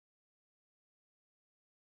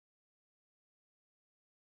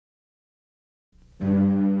Love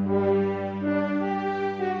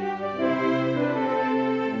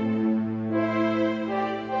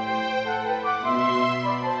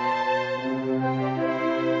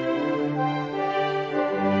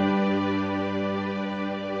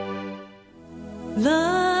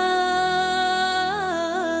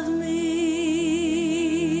me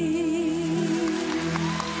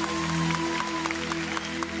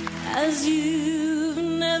as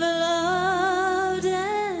you've never loved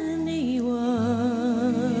anyone.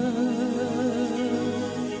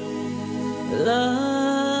 Love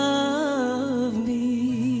me.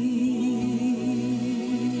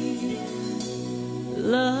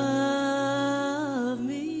 Love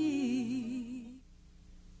me.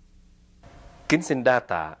 Kính xin đa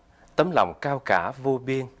tạ tấm lòng cao cả vô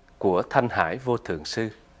biên của Thanh Hải Vô Thượng Sư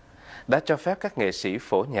đã cho phép các nghệ sĩ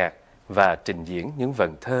phổ nhạc và trình diễn những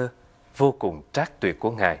vần thơ vô cùng trác tuyệt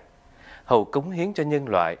của Ngài, hầu cống hiến cho nhân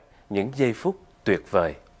loại những giây phút tuyệt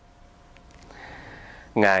vời.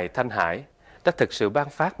 Ngài Thanh Hải đã thực sự ban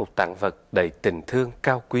phát một tặng vật đầy tình thương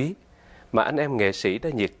cao quý mà anh em nghệ sĩ đã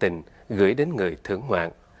nhiệt tình gửi đến người thưởng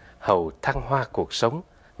ngoạn, hầu thăng hoa cuộc sống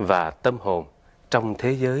và tâm hồn trong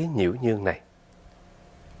thế giới nhiễu nhương này.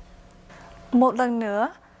 Một lần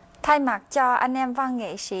nữa, thay mặt cho anh em văn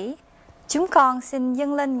nghệ sĩ, chúng con xin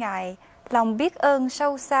dâng lên Ngài lòng biết ơn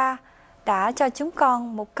sâu xa đã cho chúng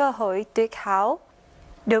con một cơ hội tuyệt hảo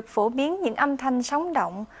được phổ biến những âm thanh sống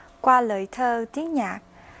động qua lời thơ tiếng nhạc,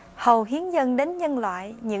 hầu hiến dâng đến nhân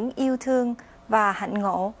loại những yêu thương và hạnh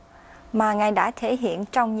ngộ mà Ngài đã thể hiện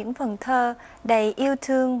trong những phần thơ đầy yêu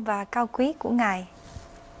thương và cao quý của Ngài.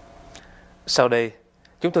 Sau đây,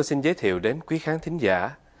 chúng tôi xin giới thiệu đến quý khán thính giả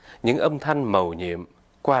những âm thanh mầu nhiệm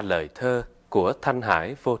qua lời thơ của Thanh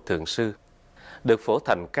Hải Vô Thượng Sư, được phổ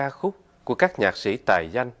thành ca khúc của các nhạc sĩ tài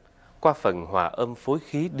danh qua phần hòa âm phối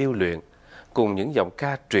khí điêu luyện cùng những giọng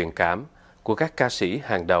ca truyền cảm của các ca sĩ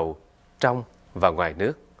hàng đầu trong và ngoài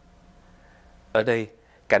nước. Ở đây,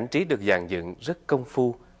 cảnh trí được dàn dựng rất công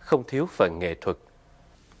phu, không thiếu phần nghệ thuật.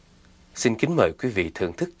 Xin kính mời quý vị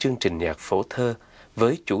thưởng thức chương trình nhạc phổ thơ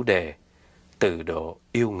với chủ đề Từ độ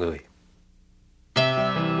yêu người.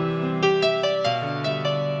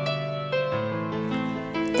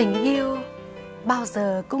 Tình yêu bao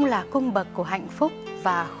giờ cũng là cung bậc của hạnh phúc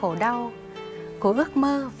và khổ đau, của ước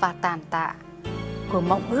mơ và tàn tạ, của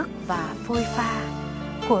mộng ước và phôi pha,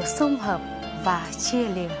 của sum hợp và chia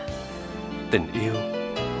lìa. Tình yêu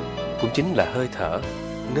cũng chính là hơi thở,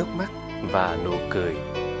 nước mắt và nụ cười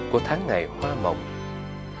của tháng ngày hoa mộng,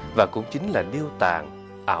 và cũng chính là điêu tàn,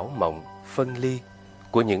 ảo mộng, phân ly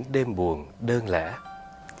của những đêm buồn đơn lẻ.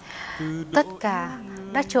 Tất cả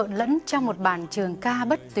đã trộn lẫn trong một bản trường ca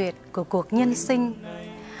bất tuyệt của cuộc nhân sinh,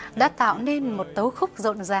 đã tạo nên một tấu khúc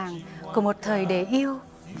rộn ràng của một thời để yêu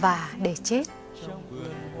và để chết.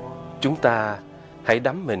 Chúng ta hãy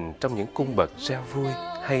đắm mình trong những cung bậc reo vui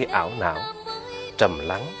hay ảo não, trầm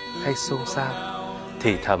lắng hay xôn xao,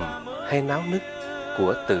 thì thầm hay náo nức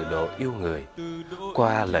của từ độ yêu người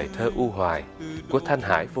qua lời thơ u hoài của Thanh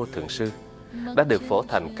Hải Vô Thượng Sư đã được phổ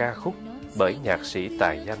thành ca khúc bởi nhạc sĩ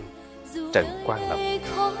tài danh Trần Quang Lộc.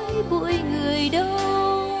 Khói bụi người đâu,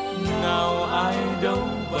 nào ai đâu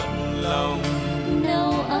bận lòng,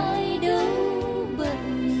 nào ai đâu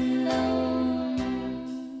bận lòng.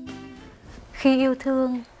 Khi yêu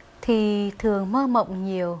thương thì thường mơ mộng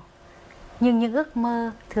nhiều, nhưng những ước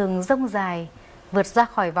mơ thường dông dài, vượt ra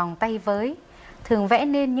khỏi vòng tay với, thường vẽ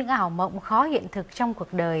nên những ảo mộng khó hiện thực trong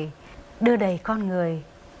cuộc đời, đưa đẩy con người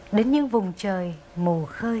đến những vùng trời mù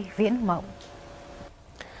khơi viễn mộng.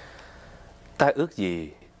 Ta ước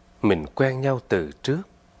gì mình quen nhau từ trước,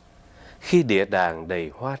 khi địa đàng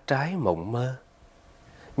đầy hoa trái mộng mơ,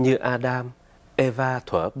 như Adam, Eva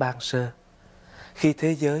thuở ban sơ, khi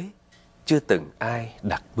thế giới chưa từng ai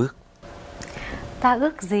đặt bước. Ta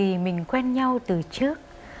ước gì mình quen nhau từ trước,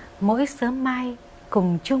 mỗi sớm mai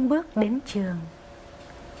cùng chung bước đến trường.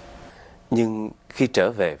 Nhưng khi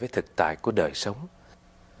trở về với thực tại của đời sống,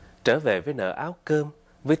 trở về với nợ áo cơm,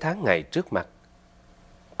 với tháng ngày trước mặt,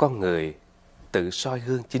 con người tự soi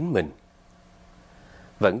gương chính mình,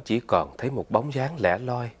 vẫn chỉ còn thấy một bóng dáng lẻ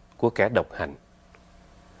loi của kẻ độc hành.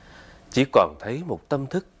 Chỉ còn thấy một tâm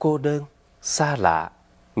thức cô đơn, xa lạ,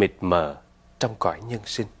 mịt mờ trong cõi nhân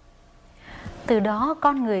sinh. Từ đó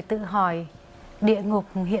con người tự hỏi, địa ngục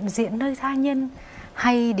hiện diện nơi tha nhân,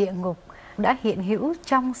 hay địa ngục đã hiện hữu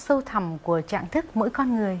trong sâu thẳm của trạng thức mỗi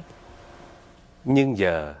con người? Nhưng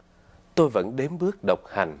giờ tôi vẫn đếm bước độc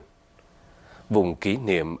hành, vùng kỷ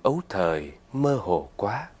niệm ấu thời mơ hồ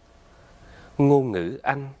quá. Ngôn ngữ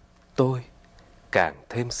anh, tôi càng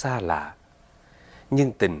thêm xa lạ,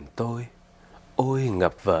 nhưng tình tôi ôi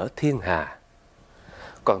ngập vỡ thiên hà.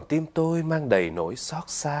 còn tim tôi mang đầy nỗi xót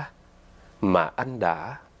xa, mà anh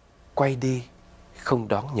đã quay đi không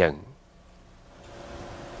đón nhận.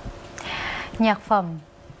 Nhạc phẩm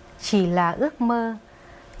Chỉ là ước mơ,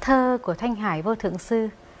 thơ của Thanh Hải Vô Thượng Sư,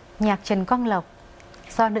 nhạc Trần Quang Lộc,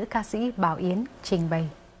 do nữ ca sĩ Bảo Yến trình bày.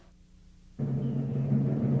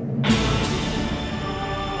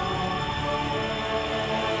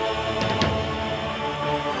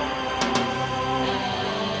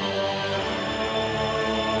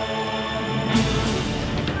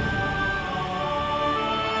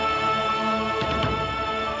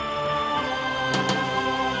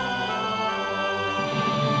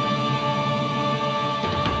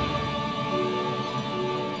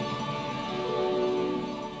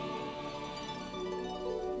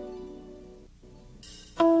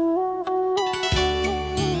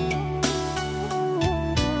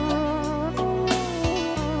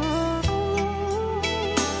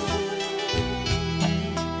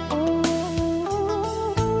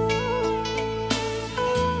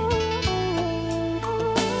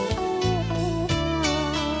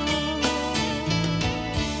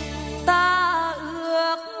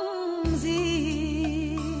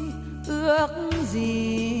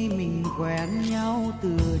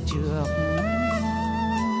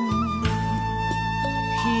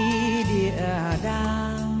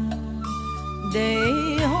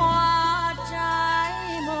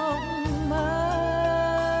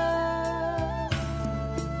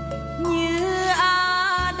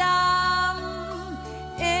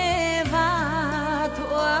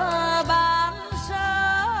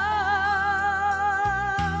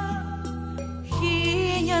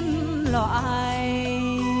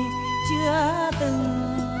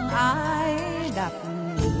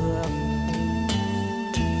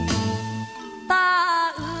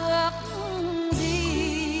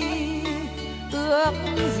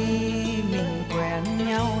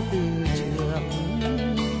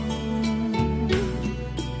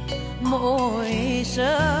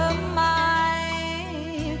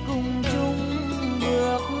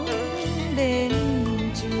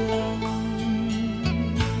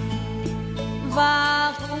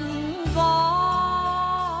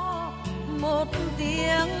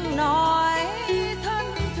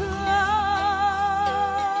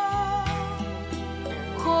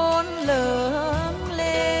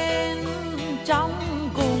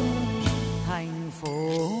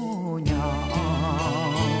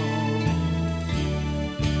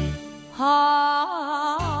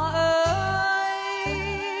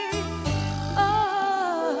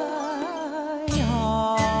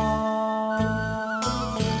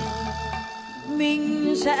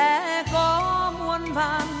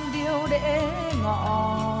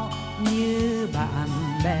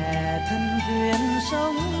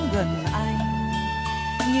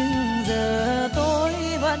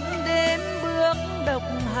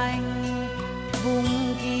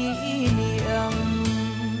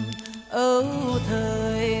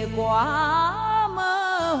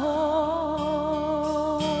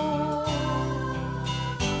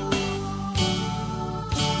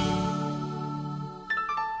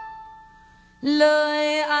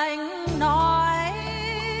 Lời anh nói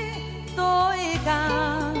tôi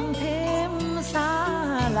càng thêm xa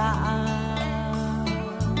lạ,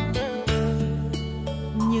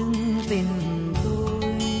 nhưng tình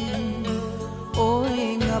tôi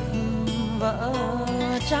ôi ngập vỡ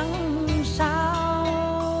chẳng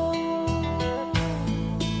sao.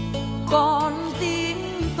 Con tim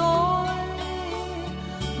tôi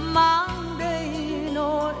mang đầy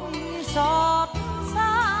nỗi xót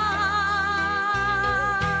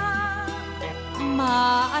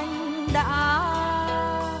mà anh đã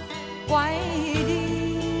quay đi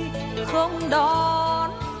không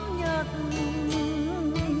đón nhận.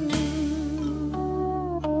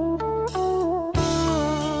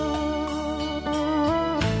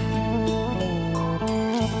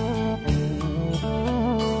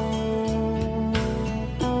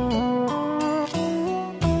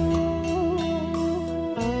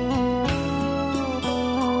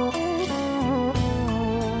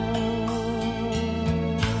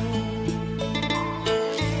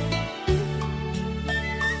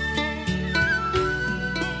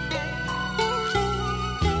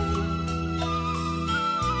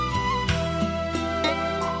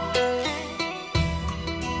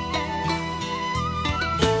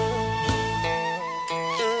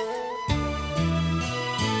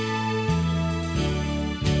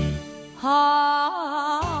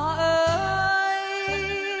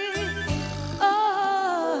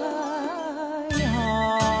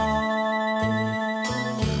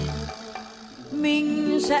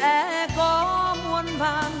 Mình sẽ có muôn muôn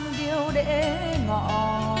vàn điều để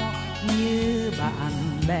ngỏ, như bạn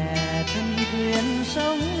bè thân quyến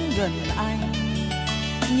sống gần anh.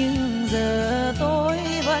 Nhưng giờ tôi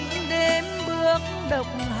vẫn đêm bước độc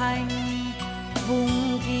hành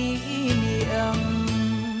vùng kỷ niệm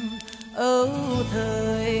âu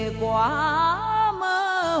thời quá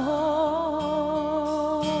mơ hồ.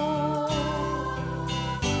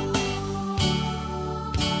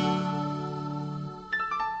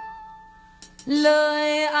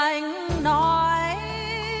 Lời anh nói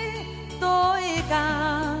tôi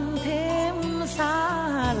càng thêm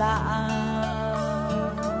xa lạ,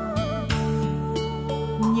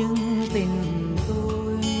 nhưng tình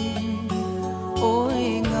tôi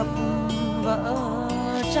ôi ngập vỡ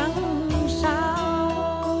trắng sao.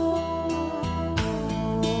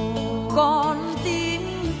 Con tim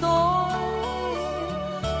tôi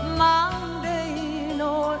mang đầy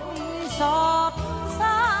nỗi xót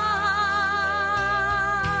xa,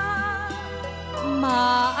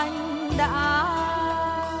 mà anh đã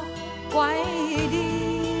quay đi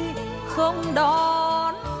không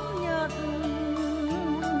đón nhận.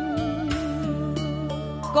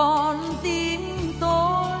 Con tim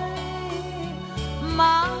tôi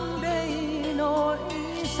mang đầy nỗi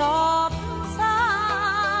xót xa,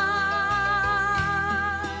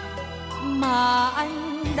 mà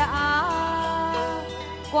anh đã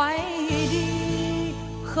quay đi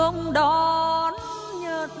không đón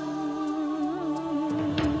nhận.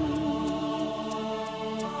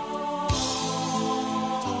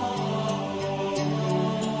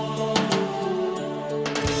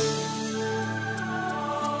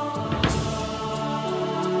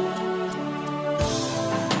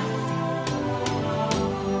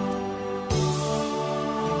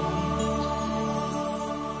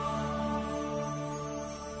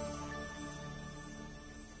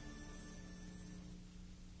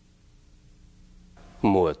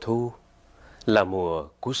 Mùa thu là mùa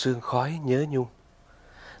của sương khói nhớ nhung,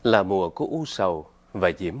 là mùa của u sầu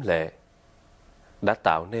và diễm lệ, đã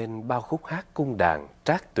tạo nên bao khúc hát cung đàn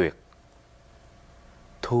trác tuyệt.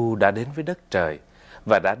 Thu đã đến với đất trời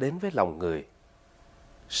và đã đến với lòng người.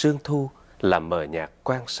 Sương thu làm mờ nhạt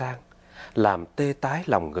quan sang, làm tê tái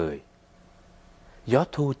lòng người. Gió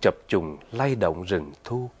thu chập trùng lay động rừng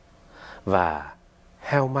thu, và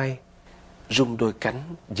heo may rung đôi cánh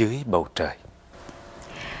dưới bầu trời.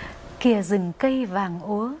 Kìa rừng cây vàng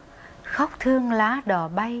úa, khóc thương lá đỏ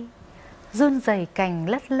bay, run rẩy cành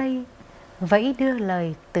lất lây, vẫy đưa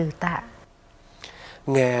lời từ tạ.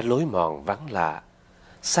 Nghe lối mòn vắng lạ,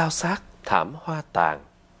 sao xác thảm hoa tàn,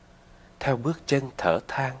 theo bước chân thở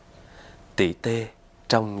than, tỉ tê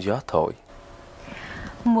trong gió thổi.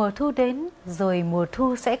 Mùa thu đến rồi mùa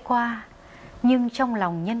thu sẽ qua, nhưng trong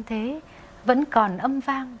lòng nhân thế vẫn còn âm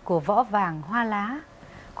vang của võ vàng hoa lá,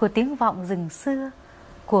 của tiếng vọng rừng xưa,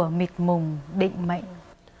 của mịt mùng định mệnh.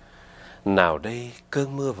 Nào đây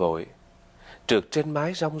cơn mưa vội, trượt trên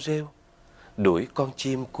mái rong rêu, đuổi con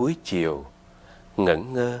chim cuối chiều,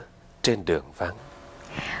 ngẩn ngơ trên đường vắng.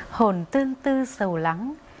 Hồn tương tư sầu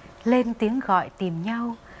lắng, lên tiếng gọi tìm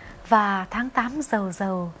nhau, và tháng 8 rầu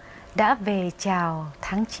rầu đã về chào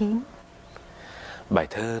tháng 9. Bài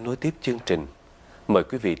thơ nối tiếp chương trình. Mời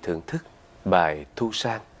quý vị thưởng thức bài Thu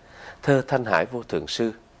Sang, thơ Thanh Hải Vô Thượng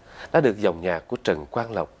Sư, đã được dòng nhạc của Trần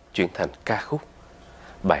Quang Lộc chuyển thành ca khúc.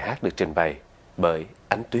 Bài hát được trình bày bởi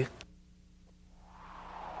Ánh Tuyết.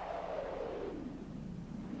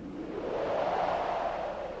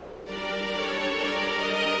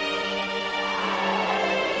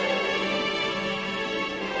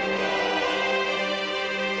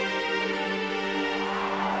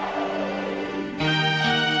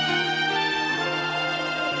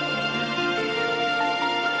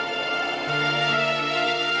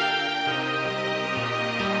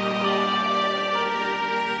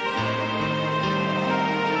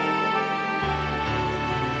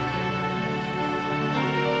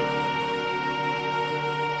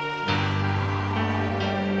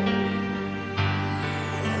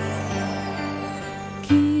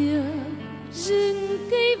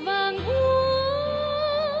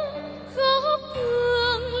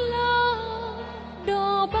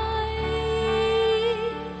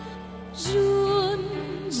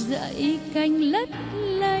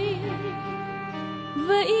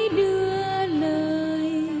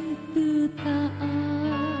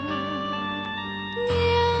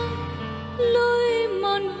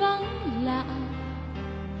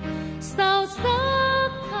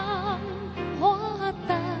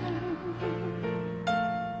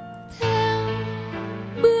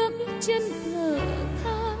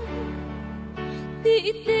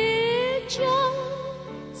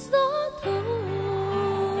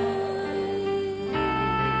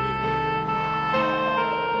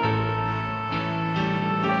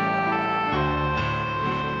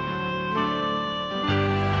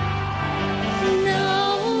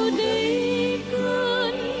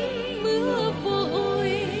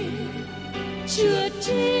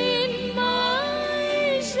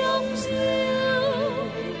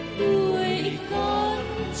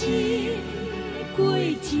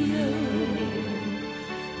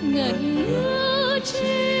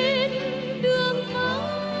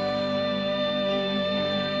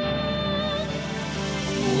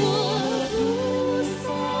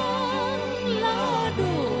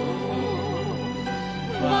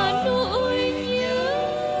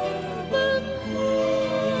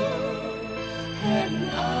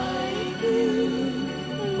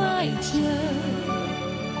 chờ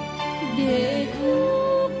để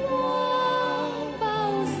thu qua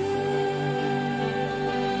bao giờ.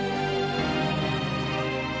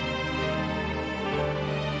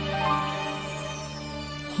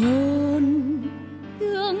 Hồn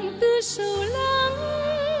tương tư sầu lắng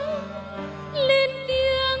lên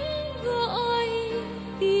tiếng gọi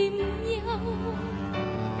tìm nhau,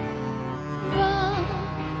 và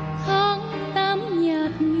tháng 8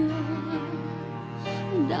 nhạt nhòa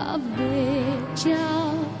đã về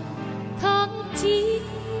chào tháng 9.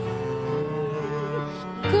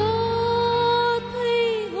 Có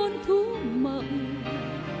thấy hồn thú mộng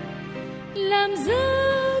làm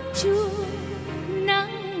giấc chuông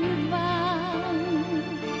nắng vàng,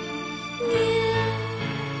 nghe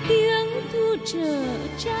tiếng thu trở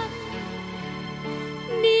trăng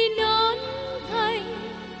đi nón thành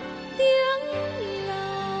tiếng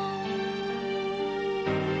lòng.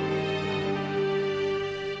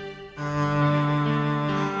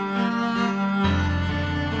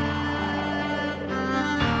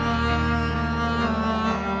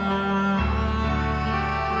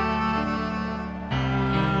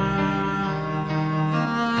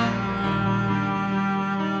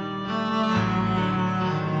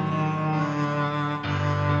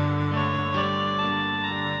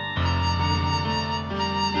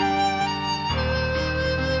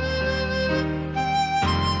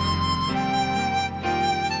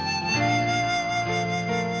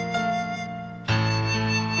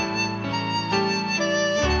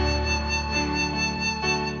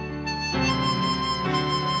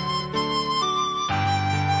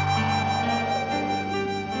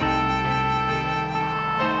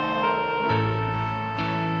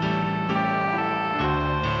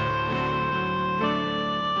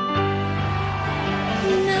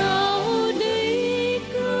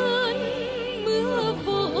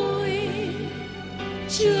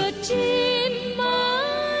 Trượt trên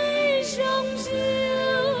mái rong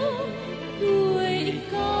rêu, tuổi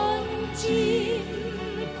con chim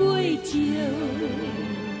cuối chiều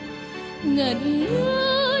ngẩn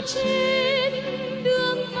ngơ trên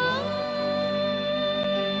đường vắng.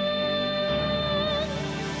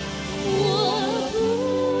 Mùa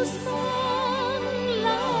thu sang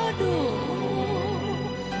lá đổ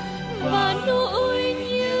và nỗi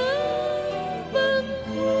nhớ bâng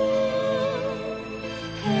khuâng,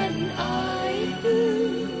 hẹn ai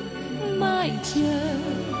cứ mãi chờ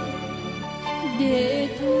để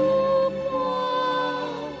thu qua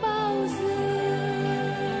bao giờ.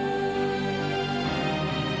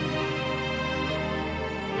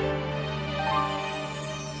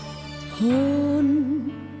 Hồn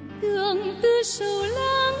tương tư sầu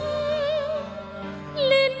lắng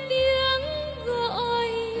lên tiếng gọi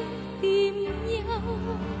tìm nhau,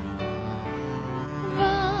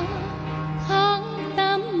 và tháng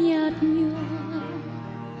 8 nhạt nhòa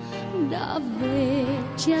đã về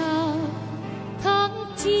chào tháng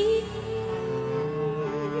 9.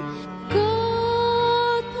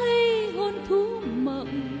 Có thấy hồn thú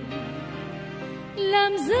mộng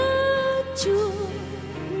làm giấc chuông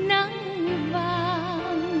nắng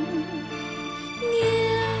vàng,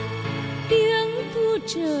 nghe tiếng thu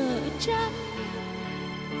trở trăng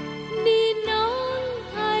đi nón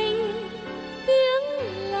thành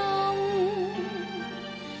tiếng lòng,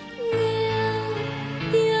 nghe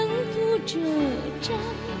tiếng thu trở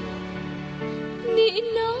trăng đi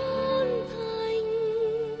nón thành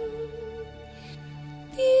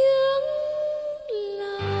tiếng lòng.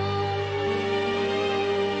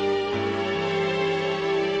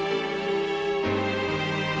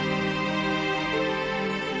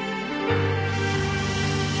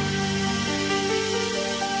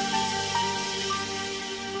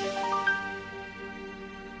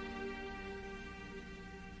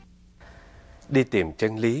 Đi tìm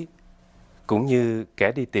chân lý cũng như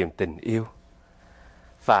kẻ đi tìm tình yêu,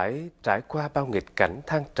 phải trải qua bao nghịch cảnh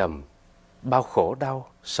thăng trầm, bao khổ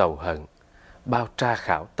đau, sầu hận, bao tra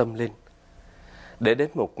khảo tâm linh, để đến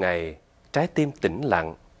một ngày trái tim tĩnh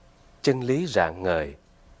lặng, chân lý rạng ngời,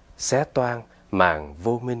 xé toang màn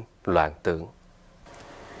vô minh loạn tưởng.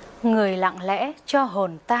 Người lặng lẽ cho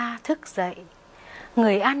hồn ta thức dậy,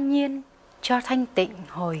 người an nhiên cho thanh tịnh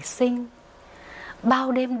hồi sinh.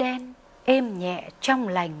 Bao đêm đen êm nhẹ trong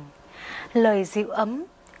lành, lời dịu ấm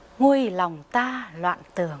nguôi lòng ta loạn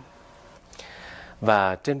tưởng.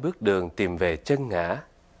 Và trên bước đường tìm về chân ngã,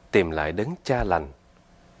 tìm lại đấng cha lành,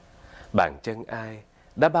 bàn chân ai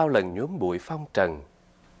đã bao lần nhuốm bụi phong trần,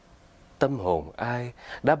 tâm hồn ai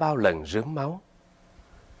đã bao lần rướm máu,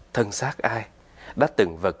 thân xác ai đã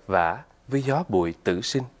từng vật vã với gió bụi tử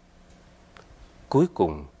sinh. Cuối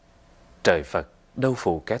cùng trời Phật đâu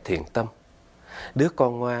phụ kẻ thiện tâm, đứa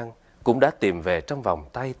con ngoan cũng đã tìm về trong vòng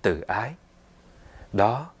tay từ ái.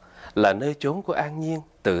 Đó là nơi chốn của an nhiên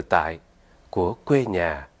tự tại, của quê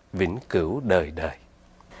nhà vĩnh cửu đời đời.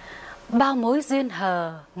 Bao mối duyên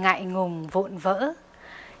hờ ngại ngùng vụn vỡ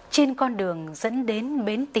trên con đường dẫn đến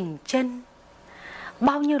bến tình chân.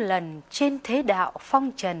 Bao nhiêu lần trên thế đạo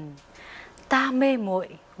phong trần, ta mê muội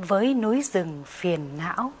với núi rừng phiền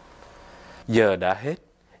não. Giờ đã hết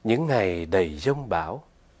những ngày đầy giông bão,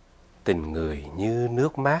 tình người như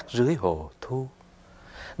nước mát dưới hồ thu.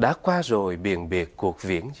 Đã qua rồi biền biệt cuộc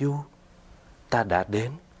viễn du, ta đã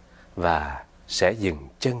đến và sẽ dừng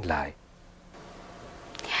chân lại.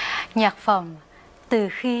 Nhạc phẩm Từ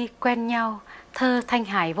khi quen nhau, thơ Thanh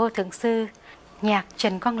Hải Vô Thượng Sư, nhạc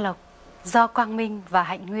Trần Quang Lộc, do Quang Minh và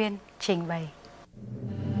Hạnh Nguyên trình bày.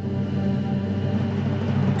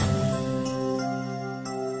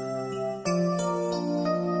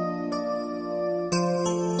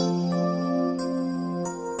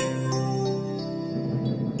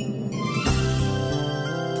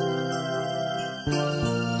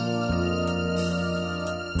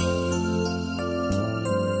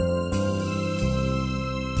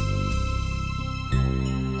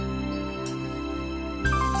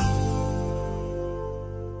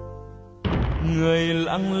 Người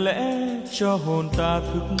lặng lẽ cho hồn ta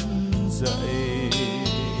thức dậy,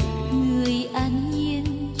 người an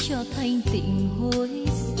nhiên cho thanh tịnh hồi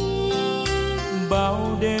sinh.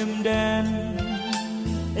 bao đêm đen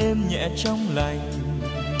êm nhẹ trong lành,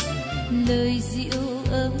 Lời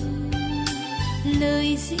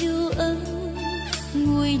dịu ấm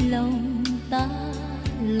nguôi lòng ta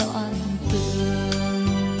loạn tưởng.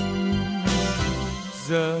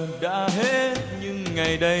 giờ đã hết nhưng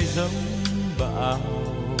ngày đây giống bão,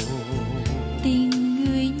 Tình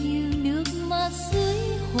người như nước mắt dưới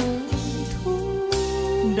hồ thu.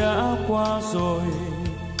 đã qua rồi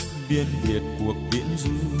biên biệt cuộc viễn du.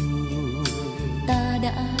 Ta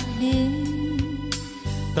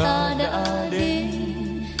đã đến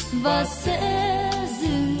và sẽ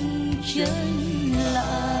dừng chân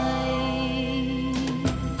lại.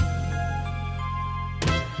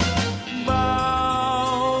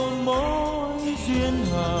 Bao mối duyên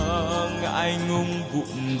hờ ngại ngùng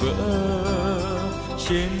vụn vỡ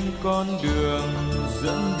trên con đường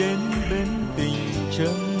dẫn đến bến tình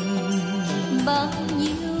chân. Bao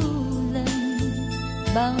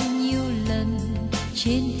nhiêu lần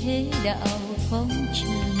trên thế đạo phong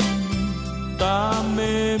trần, Ta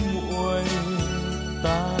mê muội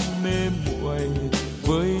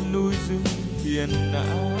với núi rừng phiền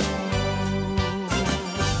não.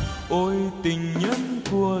 Ôi tình nhân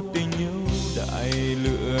của tình yêu đại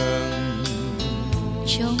lượng,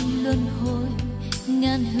 trong luân hồi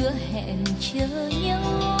ngàn hứa hẹn chờ nhau.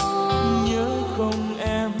 nhớ không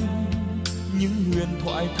em những huyền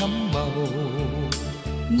thoại thắm màu,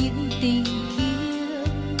 Những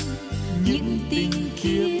tình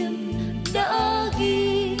kiếp đã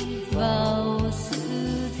ghi vào sự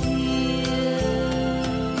thiêng.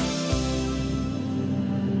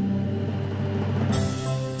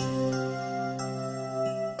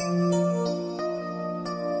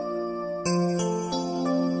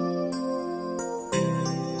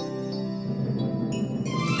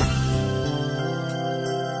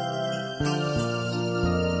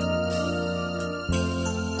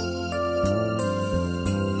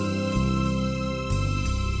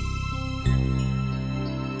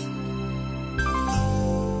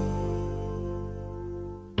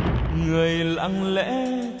 người lặng lẽ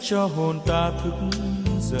cho hồn ta thức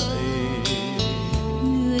dậy,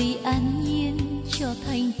 Người an nhiên cho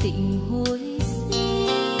thanh tịnh hồi sinh.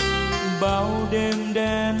 bao đêm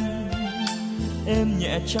đen êm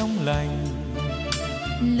nhẹ trong lành,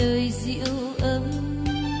 Lời dịu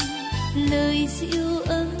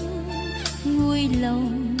ấm nguôi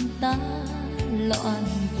lòng ta loạn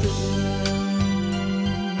tưởng.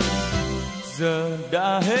 giờ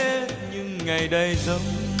đã hết nhưng ngày đây giống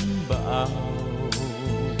bão,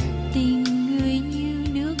 Tình người như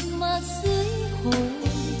nước mắt dưới hồ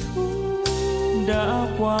thu. đã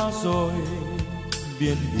qua rồi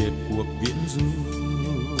biên biệt cuộc viễn du.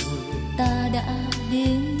 Ta đã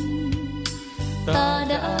đến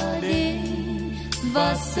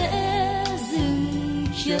và sẽ dừng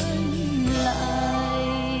chân lại.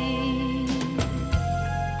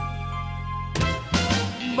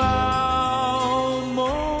 Bao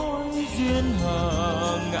mối duyên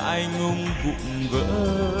hờ ngại ngùng vụn vỡ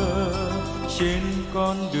trên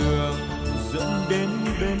con đường dẫn đến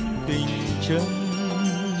bến tình chân.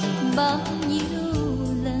 Bao nhiêu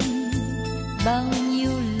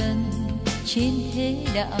lần trên thế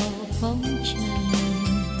đạo phong trần,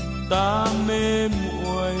 Ta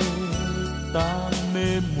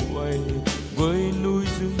mê muội người với núi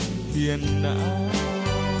rừng phiền não.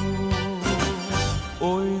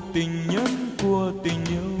 Ôi tình nhân của tình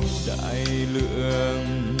yêu đại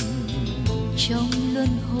lượng, trong luân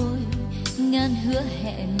hồi ngàn hứa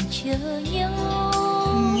hẹn chờ nhau.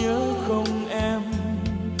 nhớ không em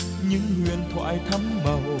những huyền thoại thắm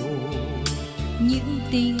màu, Những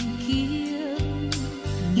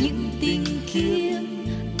tình kiếp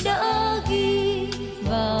đã ghi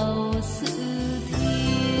vào sự thiêng.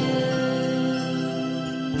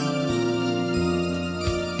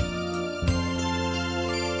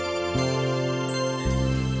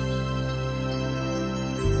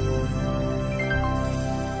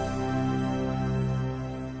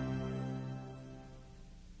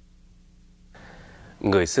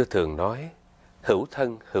 Người xưa thường nói, hữu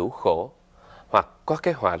thân hữu khổ, hoặc có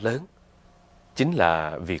cái họa lớn, chính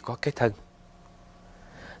là vì có cái thân.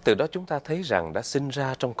 Từ đó chúng ta thấy rằng đã sinh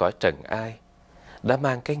ra trong cõi trần ai, đã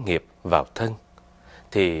mang cái nghiệp vào thân,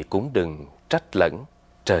 thì cũng đừng trách lẫn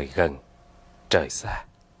trời gần, trời xa.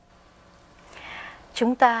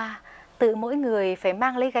 Chúng ta tự mỗi người phải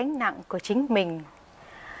mang lấy gánh nặng của chính mình.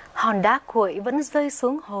 Hòn đá cuội vẫn rơi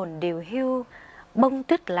xuống hồn điều hưu, bông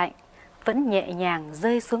tuyết lạnh vẫn nhẹ nhàng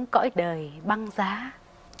rơi xuống cõi đời băng giá.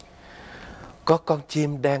 Có con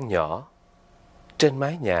chim đang nhỏ trên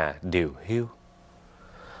mái nhà điều hiu,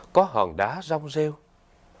 có hòn đá rong rêu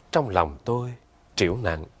trong lòng tôi trĩu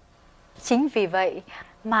nặng. Chính vì vậy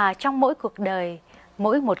mà trong mỗi cuộc đời,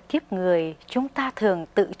 mỗi một kiếp người, chúng ta thường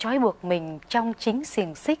tự trói buộc mình trong chính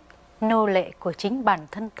xiềng xích nô lệ của chính bản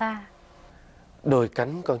thân ta. Đôi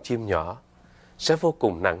cánh con chim nhỏ sẽ vô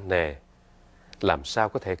cùng nặng nề, làm sao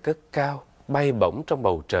có thể cất cao, bay bổng trong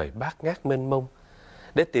bầu trời bát ngát mênh mông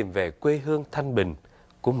để tìm về quê hương thanh bình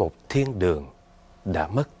của một thiên đường đã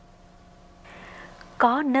mất.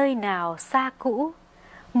 Có nơi nào xa cũ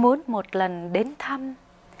muốn một lần đến thăm,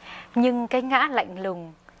 nhưng cái ngã lạnh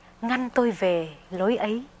lùng ngăn tôi về lối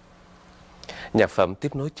ấy. Nhạc phẩm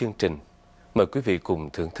tiếp nối chương trình, mời quý vị cùng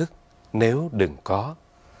thưởng thức Nếu Đừng Có,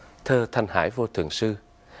 thơ Thanh Hải Vô Thượng Sư,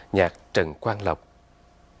 nhạc Trần Quang Lộc.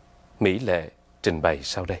 Mỹ Lệ trình bày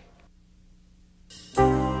sau đây.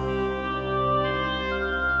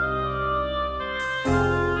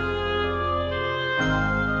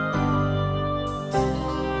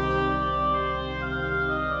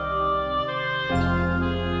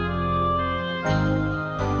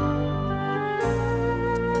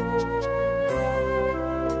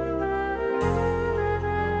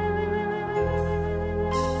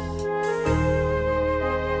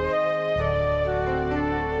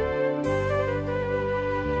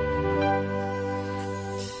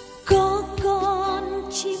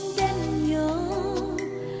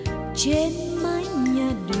 Trên mái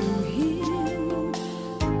nhà điều hiu,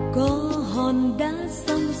 có hòn đá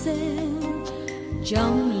xăm rêu,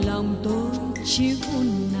 trong lòng tôi chịu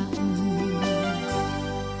nặng.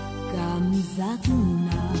 Cảm giác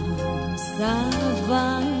nào xa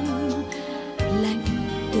vắng, lạnh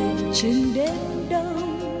từ trên đến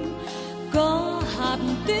đông, có hạt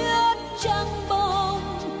tuyết trắng bông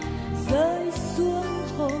rơi xuống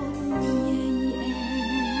hồn nhẹ nhẹ.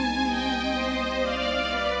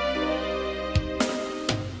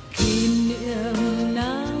 Kỷ niệm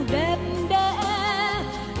nào đẹp đẽ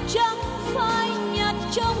chẳng phai nhạt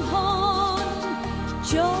trong hồn,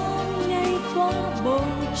 cho ngày qua bầu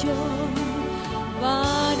trời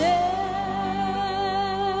và đêm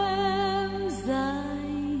dài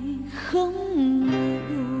không ngủ.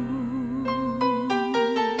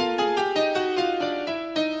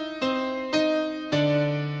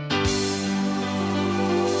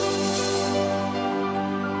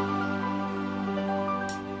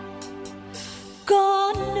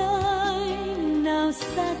 Có nơi nào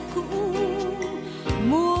xa cũ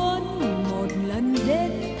muốn một lần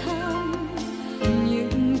đến thăm,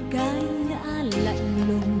 những cái ngã lạnh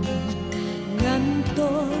lùng ngăn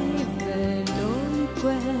tôi về lối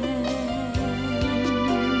quen.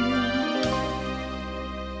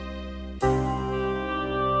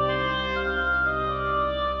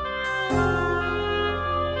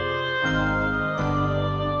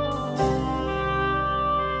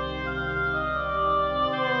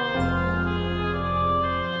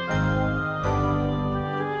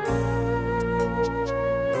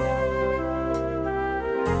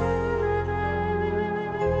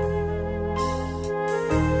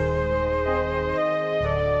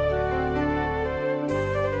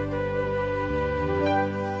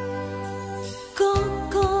 Có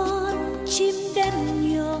con chim đen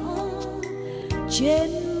nhỏ trên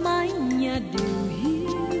mái nhà điều hiu,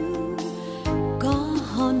 có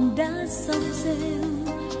hòn đá xăm rêu,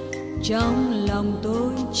 trong lòng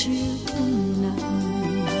tôi chịu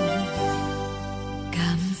nặng.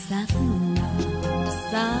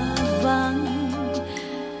 xa vắng,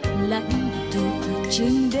 lạnh tủa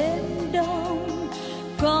chừng đêm đông,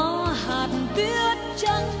 có hạt tuyết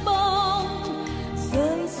trắng bông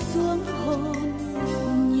rơi xuống hồn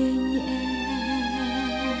nhẹ nhẹ.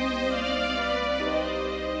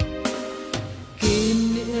 Kỷ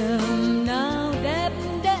niệm nào đẹp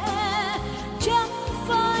đẽ chẳng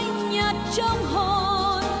phai nhạt trong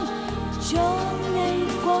hồn, cho ngày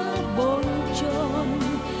qua bồn chồn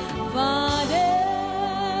và đêm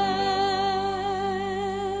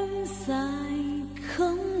dài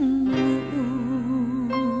không ngủ.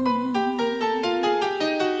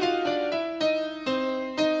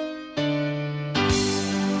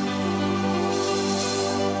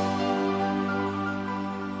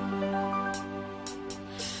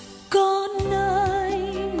 Có nơi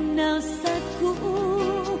nào xa cũ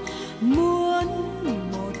muốn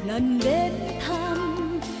một lần đến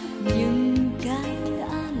thăm, nhưng cái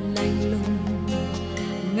đã lạnh lùng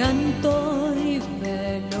ngăn tôi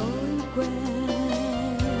về lối quen.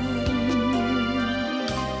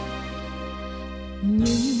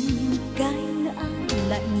 Nhưng cái đã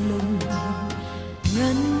lạnh lùng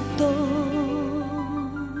ngăn tôi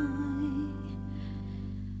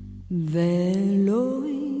về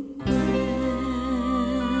lối quen.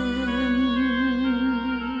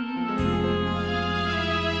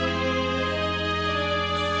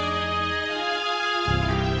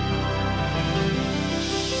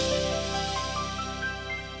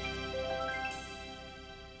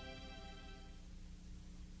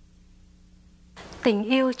 Tình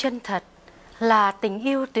yêu chân thật là tình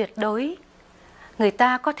yêu tuyệt đối. Người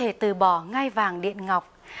ta có thể từ bỏ ngai vàng điện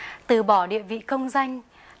ngọc, từ bỏ địa vị công danh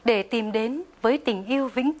để tìm đến với tình yêu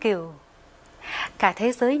vĩnh cửu. Cả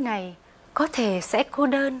thế giới này có thể sẽ cô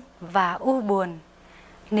đơn và u buồn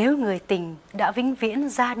nếu người tình đã vĩnh viễn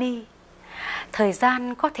ra đi. Thời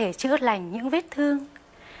gian có thể chữa lành những vết thương,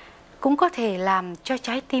 cũng có thể làm cho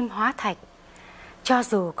trái tim hóa thạch, cho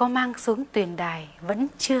dù có mang xuống tuyền đài vẫn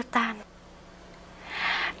chưa tan.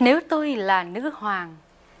 Nếu tôi là nữ hoàng,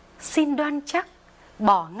 xin đoan chắc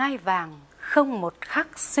bỏ ngai vàng không một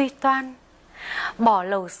khắc suy toan, bỏ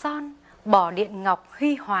lầu son, bỏ điện ngọc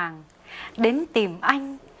huy hoàng, đến tìm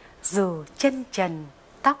anh dù chân trần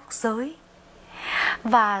tóc rối.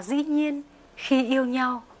 Và dĩ nhiên khi yêu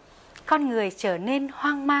nhau, con người trở nên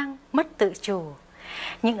hoang mang, mất tự chủ.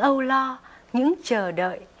 Những âu lo, những chờ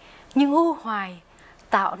đợi, những u hoài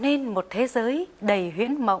tạo nên một thế giới đầy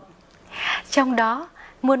huyễn mộng. Trong đó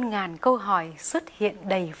muôn ngàn câu hỏi xuất hiện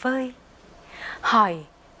đầy vơi. Hỏi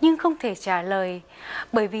nhưng không thể trả lời,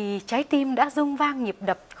 bởi vì trái tim đã rung vang nhịp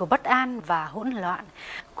đập của bất an và hỗn loạn,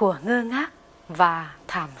 của ngơ ngác và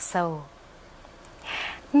thảm sầu.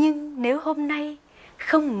 Nhưng nếu hôm nay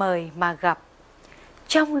không mời mà gặp,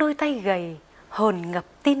 trong đôi tay gầy hồn ngập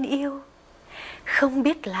tin yêu, không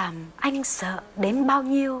biết làm anh sợ đến bao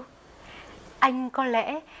nhiêu. Anh có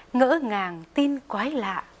lẽ ngỡ ngàng tin quái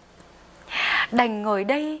lạ, đành ngồi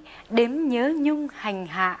đây đếm nhớ nhung hành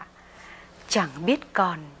hạ, chẳng biết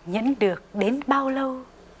còn nhẫn được đến bao lâu.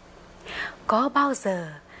 Có bao giờ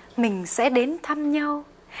mình sẽ đến thăm nhau,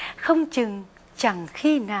 không chừng chẳng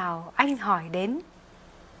khi nào anh hỏi đến.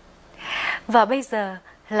 Và bây giờ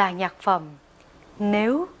là nhạc phẩm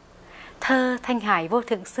Nếu, thơ Thanh Hải Vô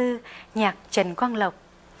Thượng Sư, nhạc Trần Quang Lộc,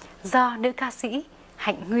 do nữ ca sĩ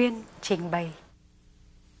Hạnh Nguyên trình bày.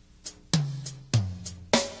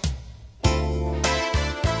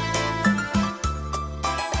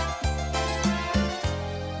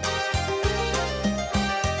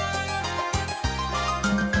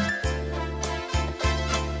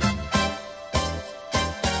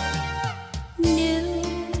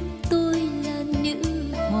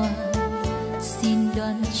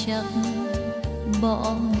 Chắc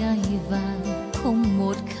bỏ ngai vàng không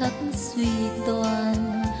một khắc suy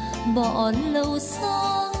toan, bỏ lầu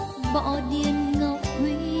son, bỏ điện ngọc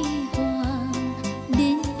huy hoàng,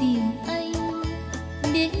 đến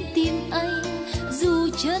tìm anh dù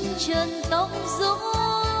chân trần tóc rối,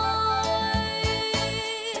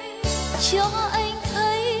 cho anh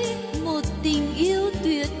thấy một tình yêu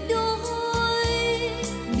tuyệt đối,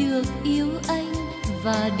 được yêu anh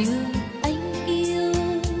và đưa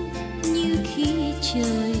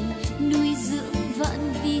trời nuôi dưỡng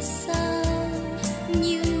vạn vì sao,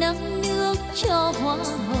 như nắng nước cho hoa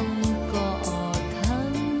hồng cỏ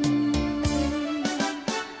thắm.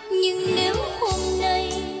 Nhưng nếu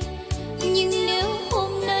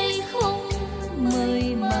hôm nay không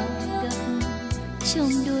mời mà gặp, trong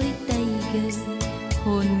đôi tay gầy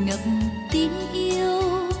hồn ngập tin yêu,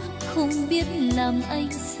 không biết làm anh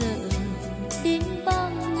sợ đến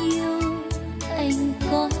bao nhiêu. Anh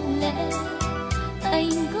có lẽ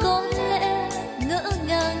ngỡ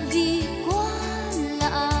ngàng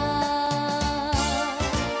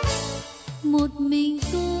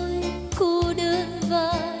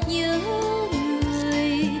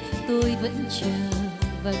chờ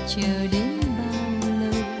và chờ đến bao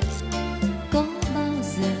lâu? Có bao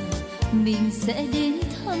giờ mình sẽ đến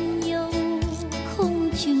thăm nhau?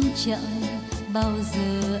 Không chừng chẳng bao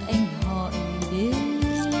giờ anh hỏi đến.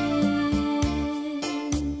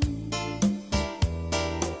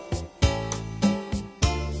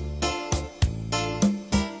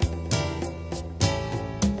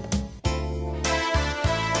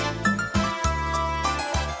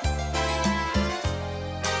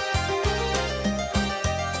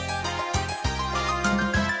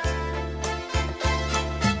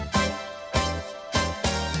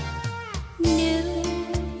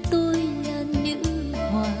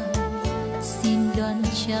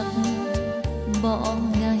 Bỏ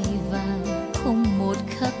ngày vàng không một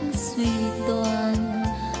khắc suy toan,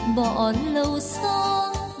 bỏ lâu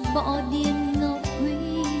gió, bỏ điên ngọc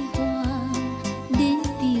huy hoàng, đến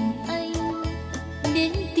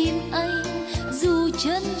tìm anh dù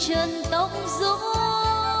chân trần tóc rối,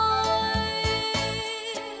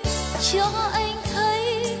 cho anh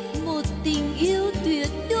thấy một tình yêu tuyệt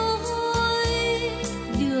đối,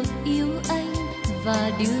 được yêu anh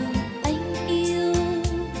và được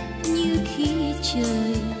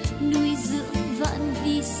trời nuôi dưỡng vạn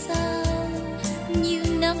vì sao, như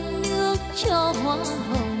nắng nước cho hoa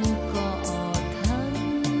hồng cỏ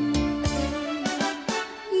thắm.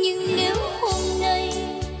 Nhưng nếu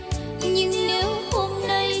hôm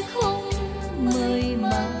nay không mời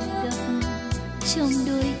mà gặp, trong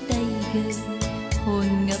đôi tay gần hồn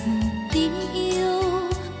ngập tình yêu,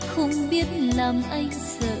 không biết làm anh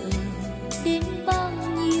sợ đến bao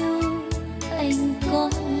nhiêu. Anh có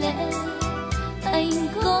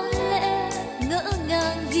lẽ ngỡ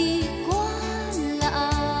ngàng vì quá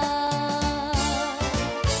lạ.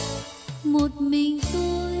 Một mình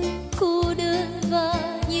tôi cô đơn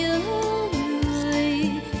và nhớ người,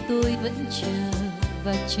 tôi vẫn chờ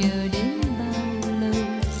và chờ đến bao lâu?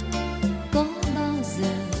 Có bao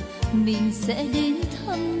giờ mình sẽ đến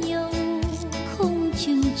thăm nhau? Không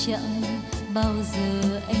chừng chẳng bao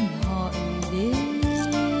giờ anh hỏi đến.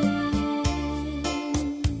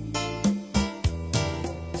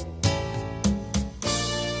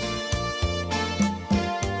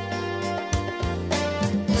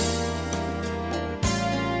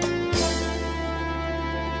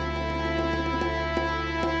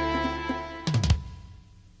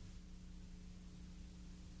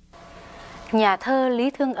 Nhà thơ Lý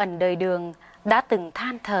Thương Ẩn đời Đường đã từng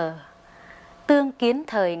than thở: tương kiến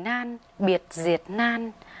thời nan, biệt diệt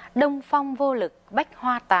nan, đông phong vô lực, bách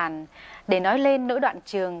hoa tàn, để nói lên nỗi đoạn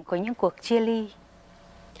trường của những cuộc chia ly.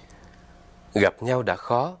 Gặp nhau đã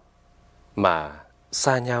khó, mà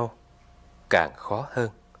xa nhau càng khó hơn.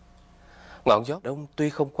 Ngọn gió đông tuy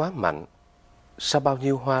không quá mạnh, sao bao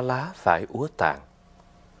nhiêu hoa lá phải úa tàn.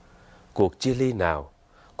 Cuộc chia ly nào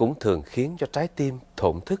cũng thường khiến cho trái tim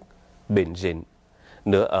thổn thức, bịn rịn,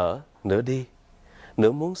 nửa ở, nửa đi,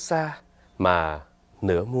 nửa muốn xa mà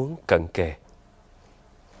nửa muốn cận kề.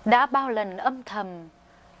 Đã bao lần âm thầm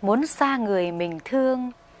muốn xa người mình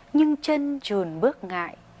thương, nhưng chân chùn bước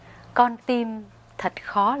ngại, con tim thật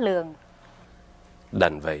khó lường.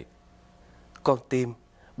 Đành vậy, con tim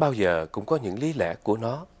bao giờ cũng có những lý lẽ của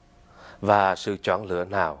nó, và sự chọn lựa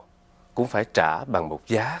nào cũng phải trả bằng một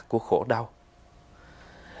giá của khổ đau.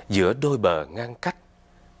 Giữa đôi bờ ngăn cách,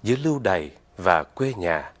 giữa lưu đày và quê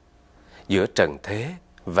nhà, giữa trần thế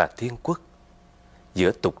và thiên quốc,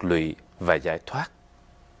 giữa tục lụy và giải thoát,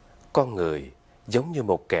 con người giống như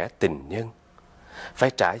một kẻ tình nhân,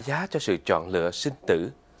 phải trả giá cho sự chọn lựa sinh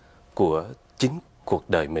tử của chính cuộc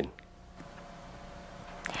đời mình.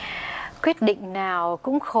 Quyết định nào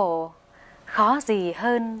cũng khổ, khó gì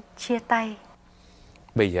hơn chia tay.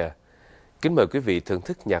 Bây giờ, kính mời quý vị thưởng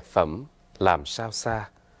thức nhạc phẩm Làm Sao Xa,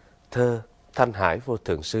 thơ Thanh Hải Vô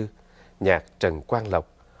Thượng Sư, nhạc Trần Quang Lộc,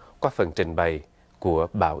 qua phần trình bày của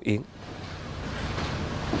Bảo Yến.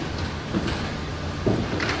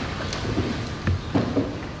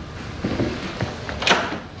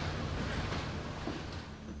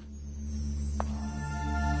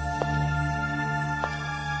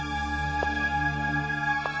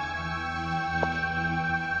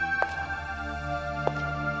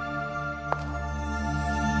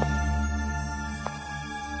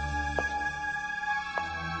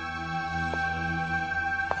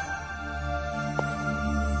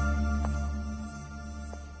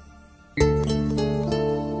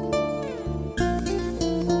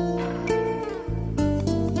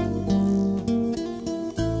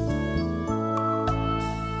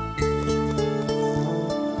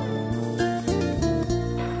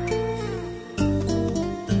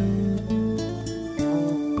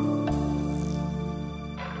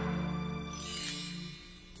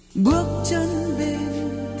 chân bên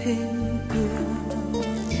thềm cửa,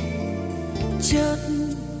 chợt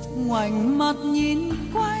ngoảnh mặt nhìn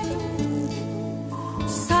quanh,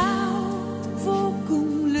 sao vô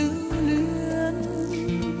cùng lưu luyến,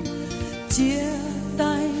 chia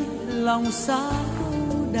tay lòng sao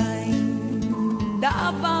đành,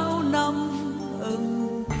 đã bao năm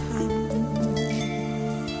âm thầm,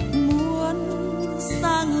 muốn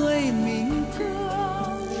xa người mình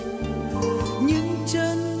thương, nhưng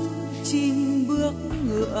chân chim bước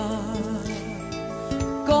ngựa,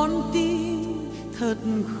 con tim thật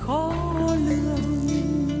khó lường.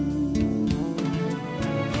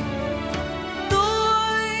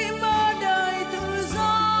 Tôi mơ đời tự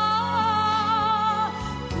do,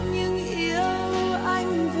 nhưng yêu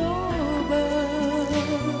anh vô bờ.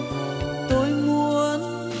 Tôi muốn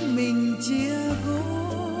mình chia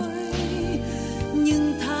gối,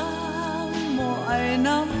 nhưng tháng mọi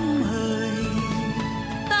năm hời.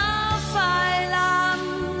 Ta phải làm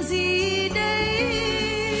gì đây?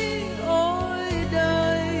 Ôi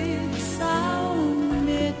đời sao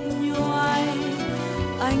mệt nhoài.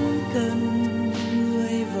 Anh cần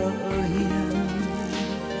người vợ hiền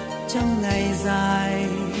trong ngày dài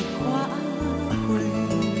khóa quên,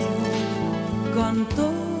 còn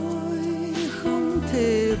tôi không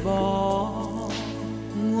thể bỏ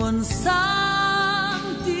nguồn sáng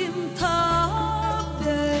tim thấp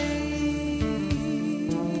đầy.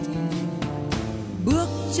 Bước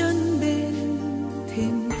chân bên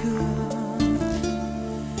thềm cửa,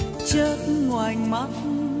 chợt ngoảnh mắt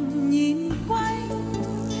nhìn quanh,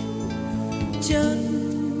 chợt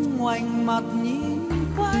ngoảnh mặt nhìn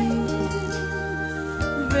quanh,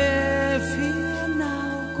 về phía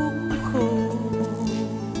nào cũng khổ,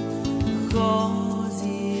 khó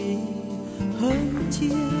gì hơn chia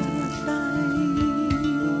tay.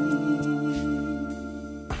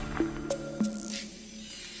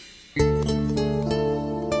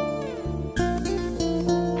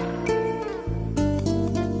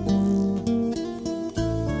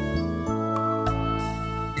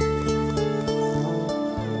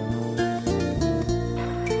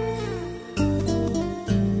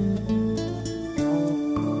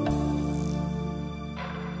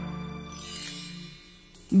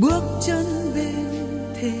 Bước chân bên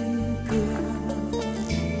thềm cửa,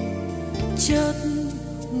 chợt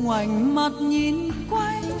ngoảnh mặt nhìn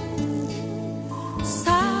quanh,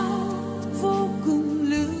 sao vô cùng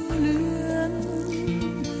lưu luyến,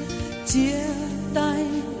 chia tay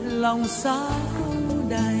lòng sao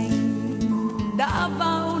đành, đã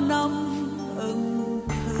bao năm âm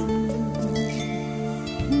thầm,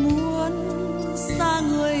 muốn xa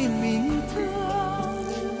người mình thương,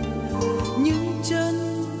 nhưng chân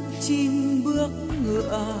chim bước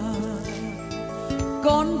ngựa,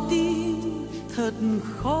 con tim thật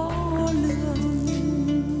khó lường.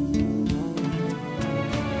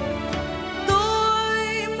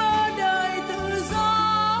 Tôi mơ đời tự do,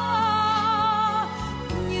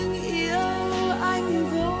 nhưng yêu anh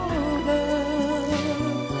vô bờ.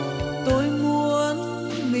 Tôi muốn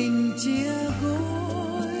mình chia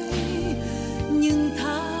gối, nhưng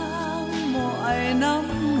tháng mọi năm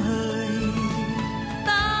hời.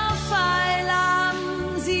 Phải làm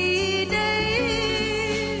gì đây?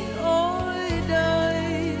 Ôi đời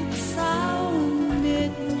sao mệt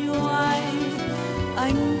nhoài.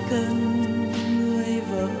 Anh cần người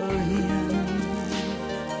vợ hiền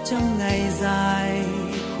trong ngày dài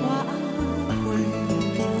khóa quên,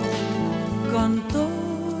 còn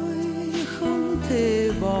tôi không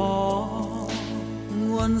thể bỏ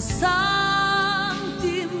nguồn sáng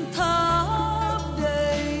tim thấp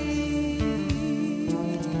đầy.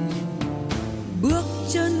 Bước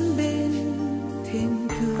chân bên thềm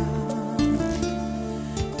cửa,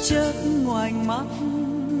 chợt ngoảnh mắt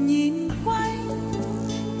nhìn quanh,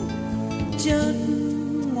 chợt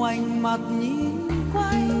ngoảnh mặt nhìn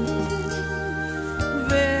quanh,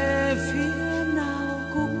 về phía nào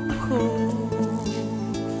cũng khổ,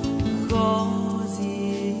 khó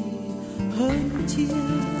gì hơn chia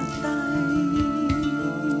tay.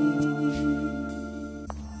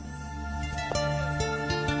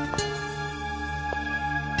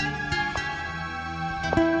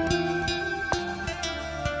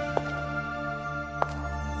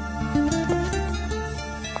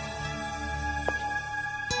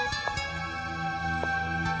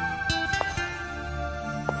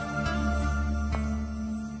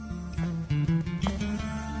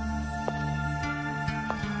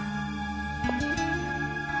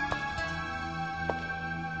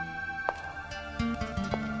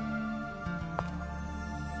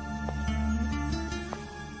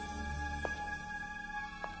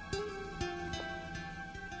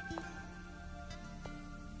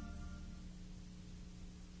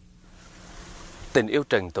 Tình yêu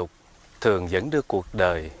trần tục thường dẫn đưa cuộc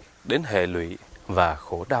đời đến hệ lụy và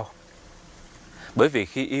khổ đau. Bởi vì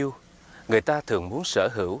khi yêu, người ta thường muốn sở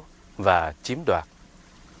hữu và chiếm đoạt.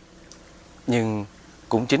 Nhưng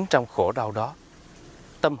cũng chính trong khổ đau đó,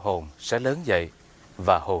 tâm hồn sẽ lớn dậy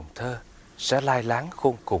và hồn thơ sẽ lai láng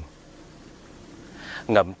khôn cùng.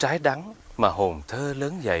 Ngậm trái đắng mà hồn thơ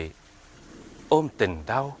lớn dậy, ôm tình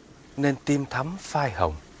đau nên tim thắm phai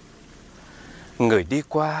hồng. Người đi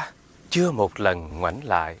qua chưa một lần ngoảnh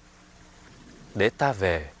lại, để ta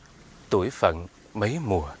về tuổi phận mấy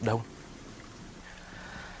mùa đông.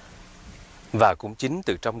 Và cũng chính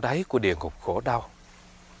từ trong đáy của địa ngục khổ đau,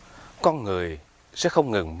 con người sẽ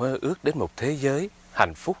không ngừng mơ ước đến một thế giới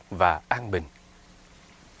hạnh phúc và an bình.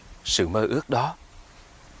 Sự mơ ước đó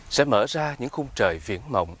sẽ mở ra những khung trời viễn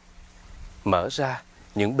mộng, mở ra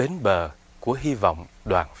những bến bờ của hy vọng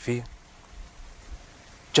đoàn phiên.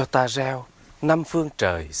 Cho ta reo năm phương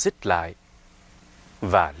trời xích lại,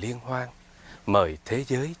 và liên hoan mời thế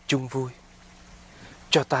giới chung vui.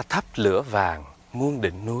 Cho ta thắp lửa vàng muôn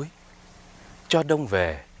đỉnh núi, cho đông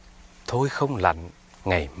về thôi không lạnh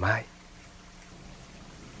ngày mai.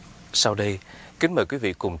 Sau đây, kính mời quý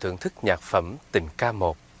vị cùng thưởng thức nhạc phẩm Tình ca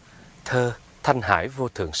 1, thơ Thanh Hải Vô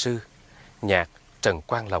Thượng Sư, nhạc Trần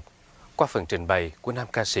Quang Lộc, qua phần trình bày của nam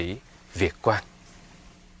ca sĩ Việt Quang.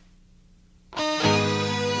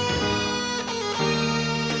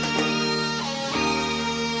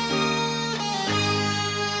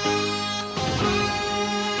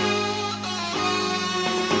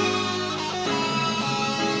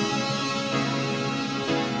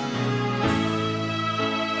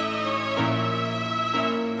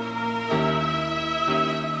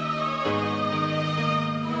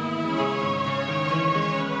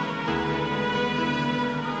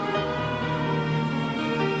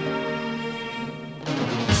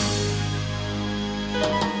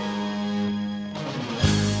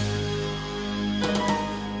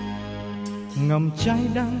 Ngậm trái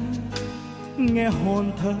đắng nghe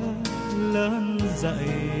hồn thơ lớn dậy,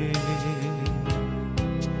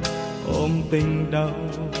 ôm tình đau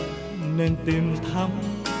nên tim thắm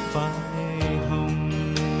phai hồng.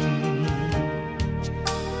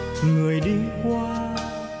 Người đi qua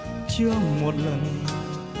chưa một lần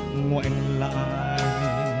ngoảnh lại,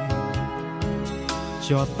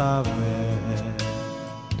 cho ta về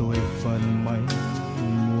tuổi phần mấy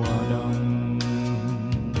mùa đông.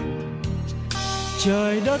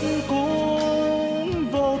 Trời đất cũng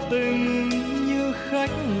vô tình như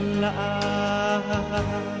khách lạ,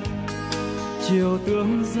 chiều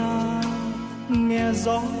tương ra nghe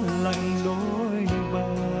gió lạnh đôi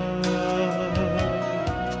bờ.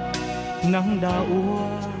 Nắng đã úa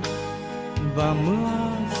và mưa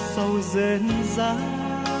sâu rên rá,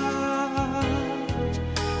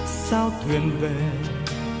 sao thuyền về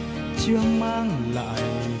chưa mang lại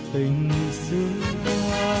tình xưa.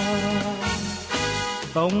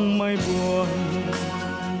 Tông mây buồn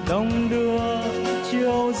đông đưa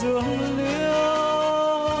chiều dương liễu,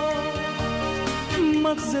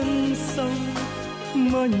 mắt rừng sông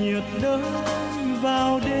mơ nhiệt đới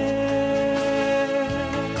vào đêm.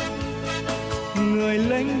 Người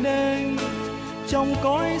lênh đênh trong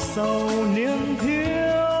cõi sầu niềm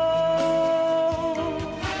thiếu,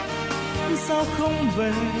 sao không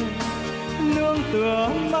về nương tựa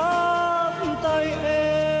mát tay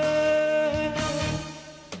em.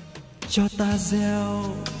 Cho ta gieo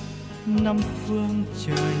năm phương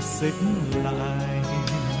trời xích lại,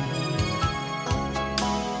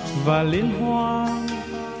 và liên hoan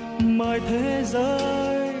mời thế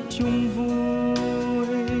giới chung vui.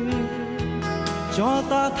 Cho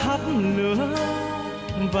ta thắp lửa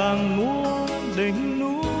vàng muôn đỉnh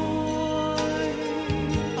núi,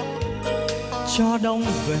 cho đông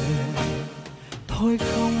về thôi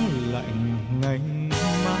không lạnh ngày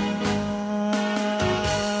mai.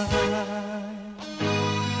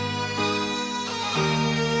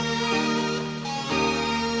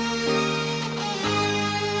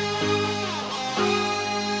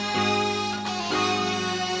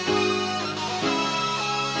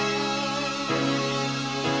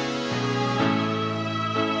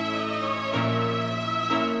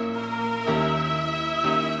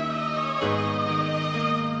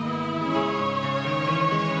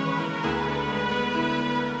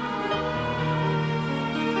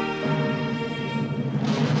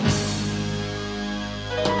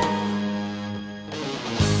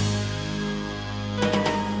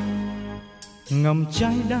 Ngậm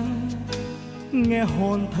trái đắng nghe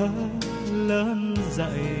hồn thơ lớn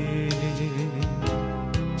dậy,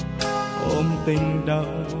 ôm tình đau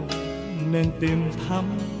nên tim thắm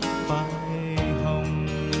phai hồng.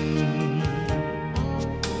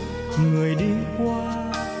 người đi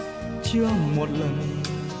qua chưa một lần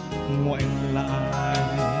ngoảnh lại,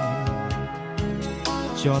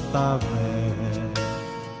 cho ta về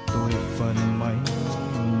tôi phần mấy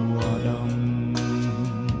mùa đông.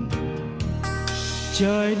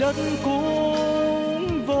 Trời đất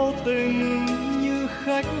cũng vô tình như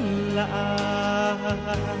khách lạ,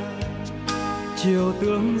 chiều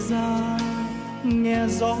tương ra nghe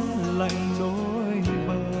gió lạnh đôi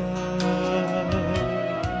bờ,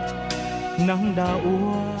 nắng đã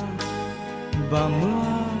úa và mưa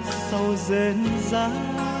sâu rền rã.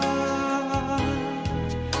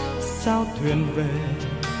 Sao thuyền về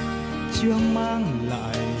chưa mang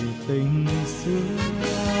lại tình xưa,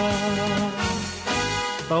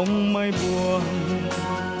 tông mây buồn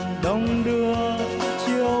đông đưa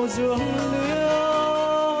chiều dương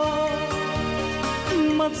liêu,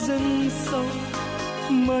 mắt rừng sâu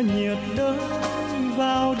mơ nhiệt đới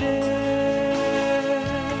vào đêm.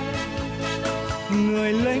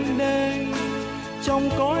 Người lênh đênh trong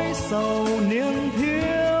cõi sầu niềm thiếu,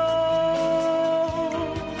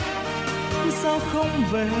 sao không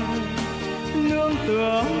về nương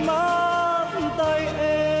tựa mát tay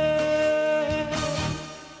em,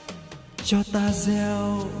 cho ta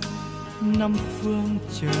gieo năm phương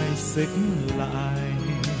trời xích lại,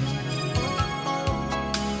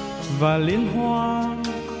 và liên hoan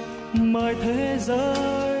mời thế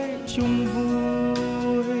giới chung vui,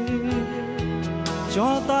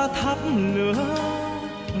 cho ta thắp lửa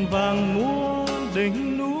vàng mua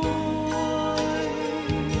đỉnh núi,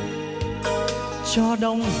 cho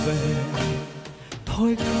đông về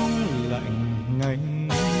thôi không lạnh ngày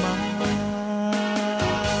mai.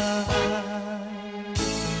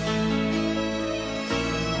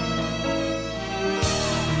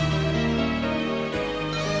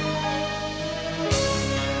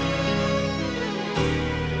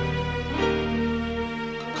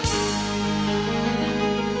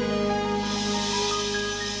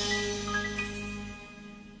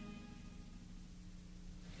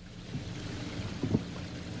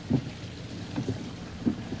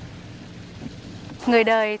 Người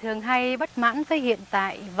đời thường hay bất mãn với hiện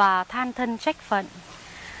tại và than thân trách phận.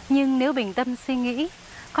 Nhưng nếu bình tâm suy nghĩ,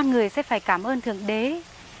 con người sẽ phải cảm ơn Thượng Đế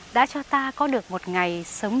đã cho ta có được một ngày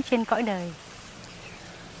sống trên cõi đời.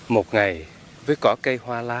 Một ngày với cỏ cây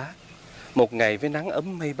hoa lá, một ngày với nắng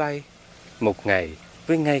ấm mây bay, một ngày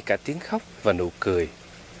với ngay cả tiếng khóc và nụ cười,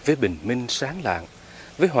 với bình minh sáng lạng,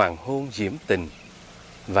 với hoàng hôn diễm tình,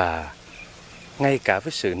 và ngay cả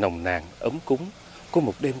với sự nồng nàn ấm cúng của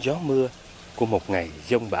một đêm gió mưa, của một ngày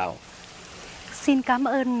giông bão. Xin cảm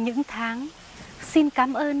ơn những tháng, xin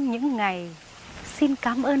cảm ơn những ngày, xin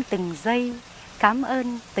cảm ơn từng giây, cảm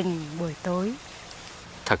ơn từng buổi tối.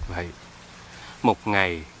 Thật vậy, một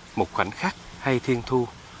ngày, một khoảnh khắc hay thiên thu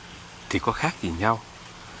thì có khác gì nhau.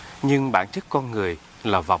 Nhưng bản chất con người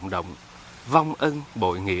là vọng động, vong ân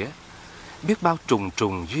bội nghĩa, biết bao trùng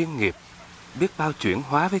trùng duyên nghiệp, biết bao chuyển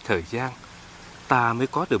hóa với thời gian, ta mới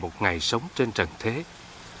có được một ngày sống trên trần thế.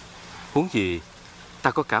 Huống gì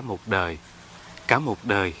ta có cả một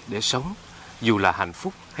đời để sống, dù là hạnh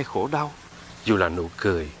phúc hay khổ đau, dù là nụ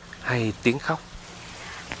cười hay tiếng khóc.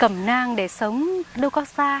 Cẩm nang để sống đâu có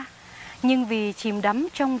xa, nhưng vì chìm đắm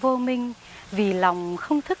trong vô minh, vì lòng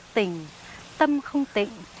không thức tỉnh, tâm không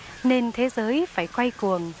tịnh, nên thế giới phải quay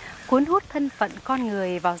cuồng, cuốn hút thân phận con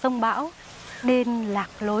người vào giông bão, nên lạc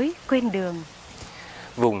lối quên đường.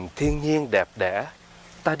 Vùng thiên nhiên đẹp đẽ,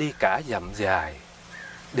 ta đi cả dặm dài,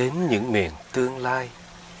 đến những miền tương lai,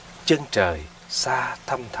 chân trời xa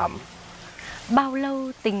thăm thẳm. Bao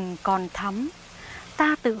lâu tình còn thắm,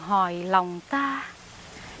 ta tự hỏi lòng ta,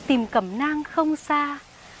 tìm Cẩm nang không xa,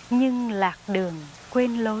 nhưng lạc đường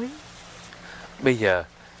quên lối. Bây giờ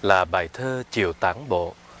là bài thơ Chiều Tản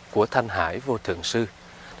Bộ của Thanh Hải Vô Thượng Sư,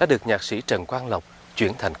 đã được nhạc sĩ Trần Quang Lộc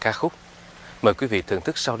chuyển thành ca khúc. Mời quý vị thưởng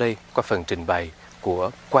thức sau đây qua phần trình bày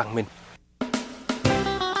của Quang Minh.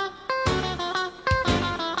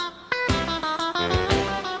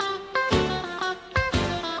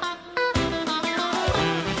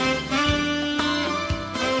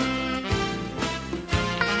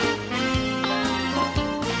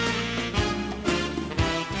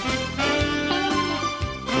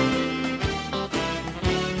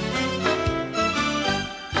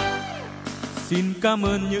 Xin cảm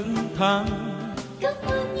ơn những tháng, cảm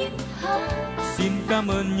ơn những tháng, xin cảm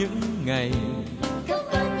ơn những ngày, cảm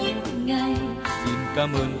ơn những ngày, xin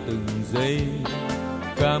cảm ơn từng giây,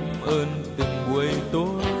 cảm ơn từng buổi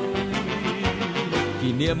tối.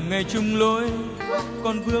 Kỷ niệm ngày chung lối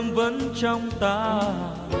còn vương vấn trong ta,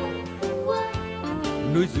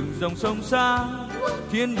 núi rừng dòng sông xa,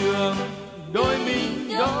 thiên đường đôi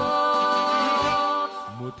mình đó.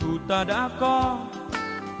 Mùa Mùa thu ta đã có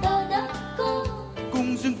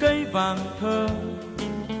cùng rừng cây vàng thơ,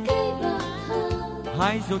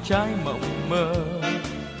 hai dấu trái mộng mơ,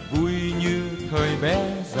 vui như thời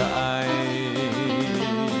bé dại.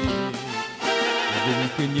 Rừng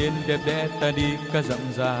thiên nhiên đẹp đẽ ta đi cả dặm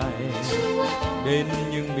dài, đến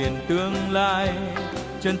những miền tương lai,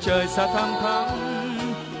 chân trời xa thăm thắm,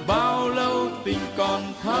 bao lâu tình còn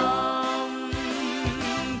thắm.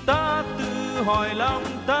 Ta tự hỏi lòng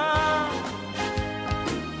ta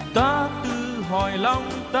tự hỏi lòng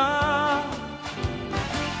ta,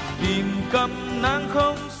 tìm cầm nắng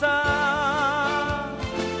không xa,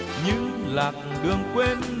 những lạc đường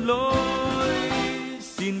quên lối.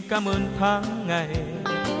 Xin cảm ơn tháng ngày,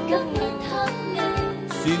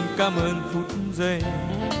 xin cảm ơn phút giây,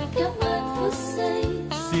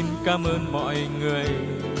 xin cảm ơn mọi người,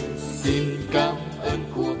 xin cảm ơn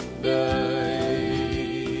cuộc đời.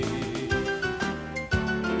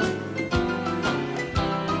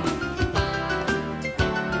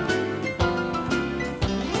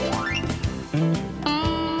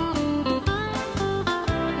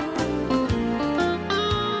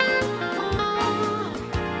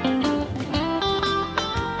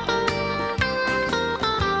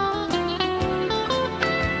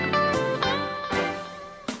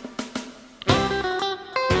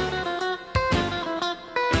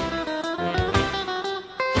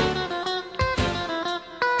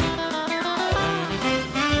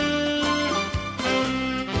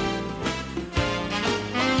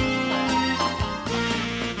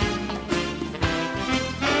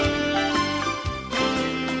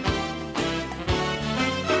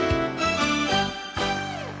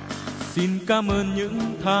 Xin cảm ơn những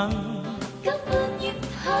tháng,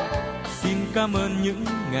 xin cảm ơn những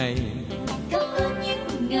ngày,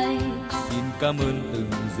 xin cảm ơn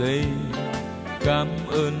từng giây, cảm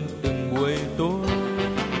ơn từng buổi tối.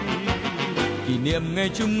 Kỷ niệm ngày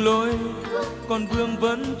chung lối còn vương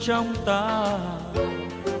vấn trong ta,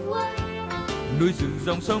 núi rừng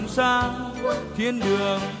dòng sông xa, thiên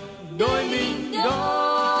đường đôi mình đó.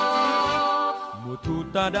 Mùa thu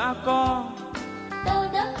ta đã có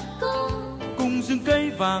cùng rừng cây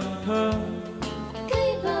vàng thơ,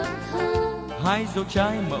 hai dấu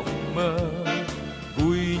trái mộng mơ,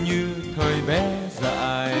 vui như thời bé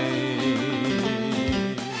dại.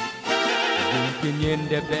 Rừng thiên nhiên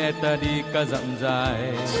đẹp đẽ ta đi cả dặm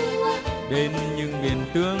dài, đến những miền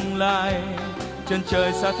tương lai, chân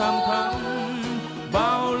trời xa thăm thắm,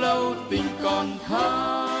 bao lâu tình còn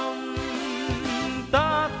thắm.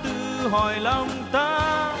 Ta tự hỏi lòng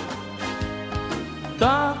ta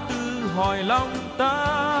tự hỏi lòng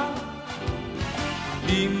ta,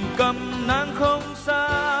 tìm cầm nắng không xa,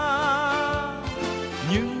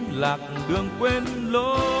 những lạc đường quên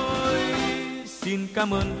lối. Xin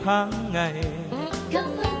cảm ơn tháng ngày,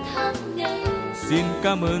 xin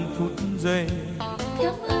cảm ơn phút giây,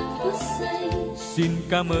 xin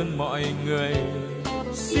cảm ơn mọi người,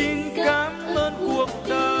 xin cảm ơn cuộc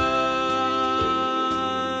đời.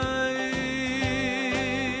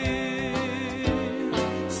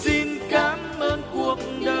 Xin cảm ơn cuộc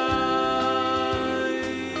đời.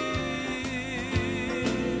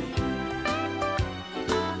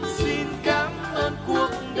 Xin cảm ơn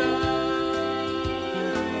cuộc đời.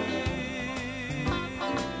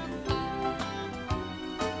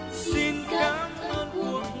 Xin cảm ơn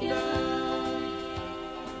cuộc đời.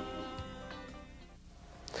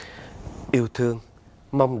 Yêu thương,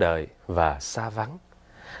 mong đợi và xa vắng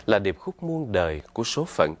là điệp khúc muôn đời của số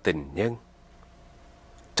phận tình nhân.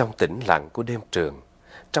 Trong tĩnh lặng của đêm trường,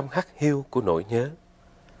 trong hắt hiu của nỗi nhớ,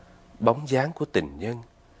 bóng dáng của tình nhân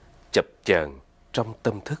chập chờn trong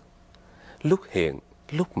tâm thức, lúc hiện,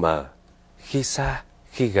 lúc mờ, khi xa,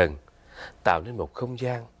 khi gần, tạo nên một không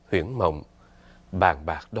gian huyễn mộng, bàn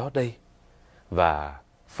bạc đó đây, và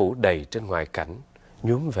phủ đầy trên ngoại cảnh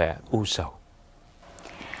nhuốm vẻ u sầu.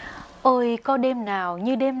 Ôi có đêm nào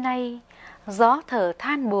như đêm nay, gió thở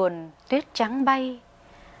than buồn, tuyết trắng bay.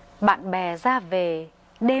 Bạn bè ra về,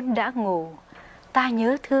 đêm đã ngủ, ta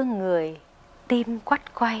nhớ thương người, tim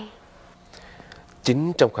quắt quay.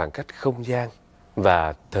 Chính trong khoảng cách không gian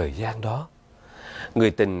và thời gian đó,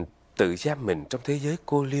 người tình tự giam mình trong thế giới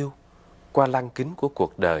cô liêu, qua lăng kính của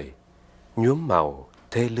cuộc đời, nhuốm màu,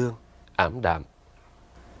 thê lương, ảm đạm.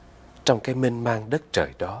 Trong cái mênh mang đất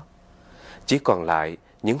trời đó, chỉ còn lại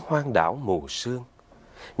những hoang đảo mù sương,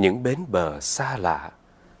 những bến bờ xa lạ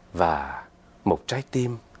và một trái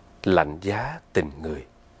tim lạnh giá tình người.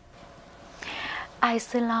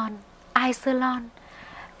 Iceland, Iceland,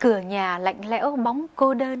 cửa nhà lạnh lẽo bóng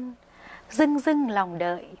cô đơn, dưng dưng lòng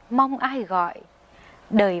đợi mong ai gọi,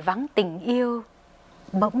 đời vắng tình yêu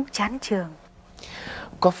bỗng chán trường.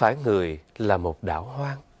 Có phải người là một đảo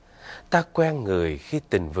hoang? Ta quen người khi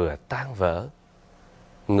tình vừa tan vỡ.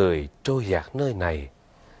 Người trôi dạt nơi này,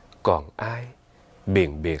 còn ai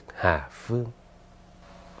biển biệt hà phương.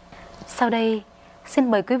 Sau đây,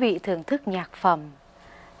 xin mời quý vị thưởng thức nhạc phẩm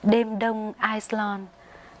Đêm Đông Iceland,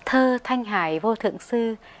 thơ Thanh Hải Vô Thượng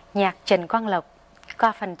Sư, nhạc Trần Quang Lộc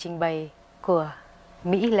qua phần trình bày của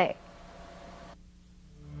Mỹ Lệ.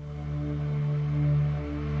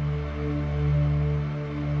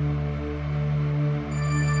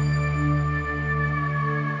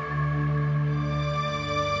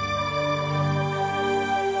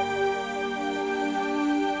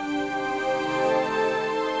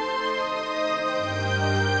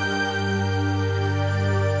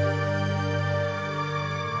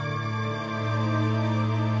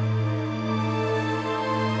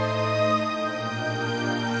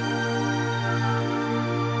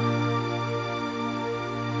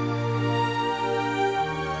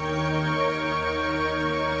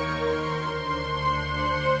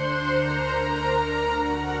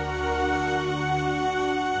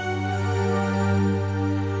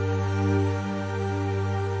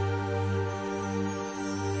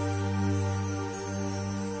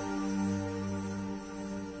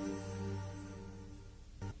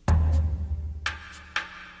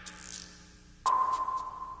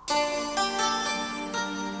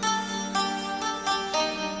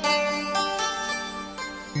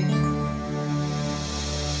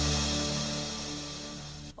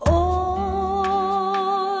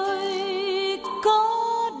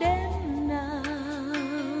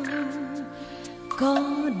 có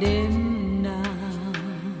đêm nào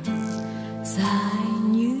dài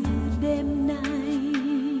như đêm nay,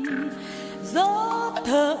 gió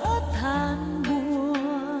thở than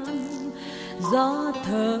buồn, gió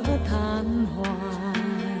thở than hoài,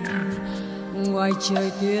 ngoài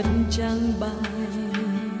trời tuyết trắng bay,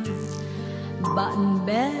 bạn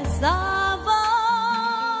bè xa vắng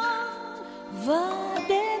và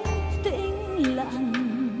đêm tĩnh lặng.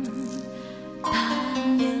 Ta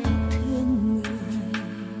nhớ thương người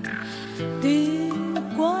tim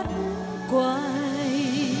quắt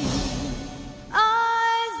quay,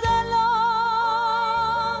 ai ra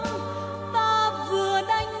lòng ta vừa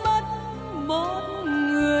đánh mất một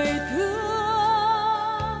người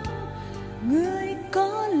thương. Người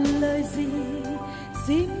có lời gì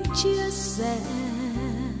xin chia sẻ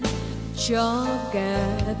cho kẻ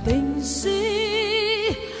tình si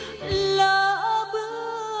lỡ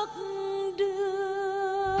bước đường.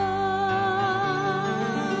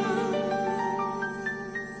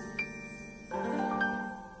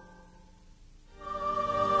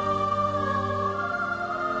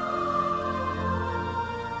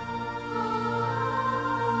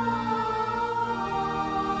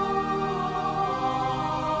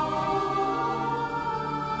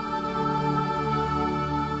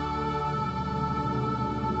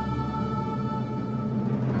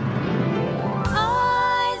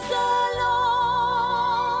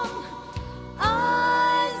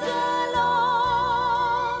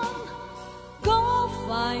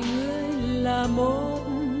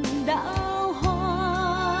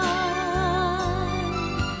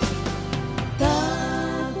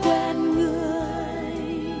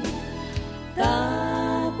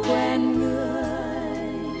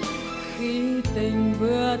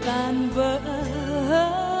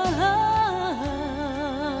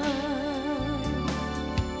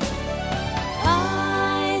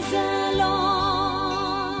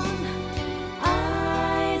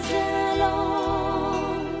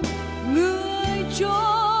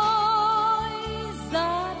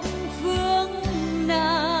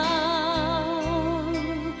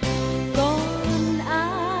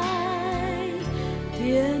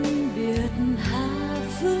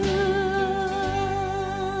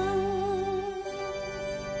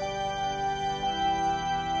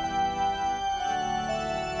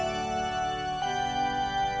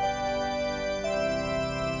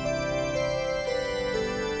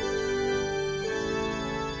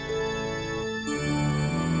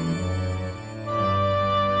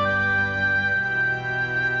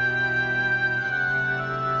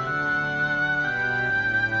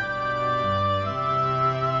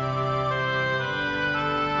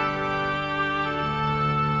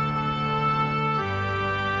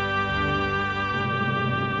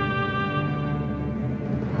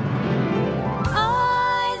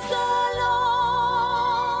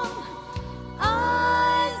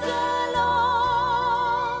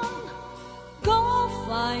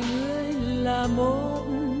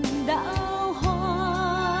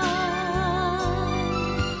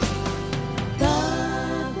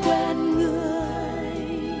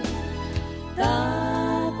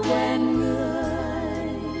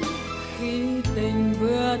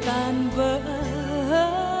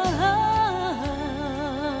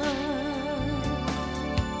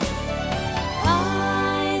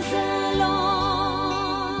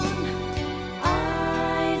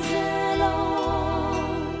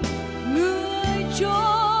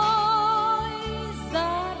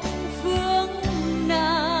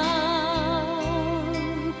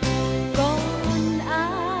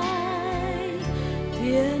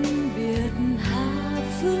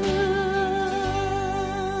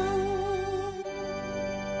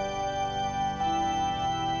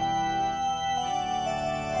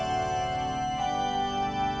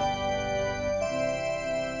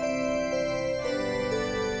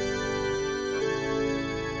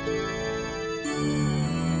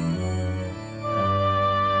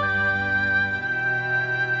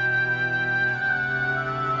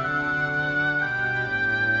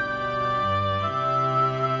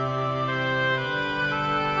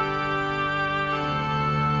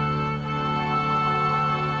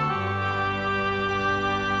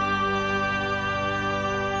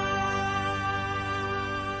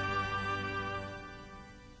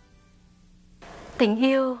 Tình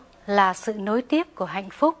yêu là sự nối tiếp của hạnh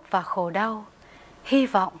phúc và khổ đau, hy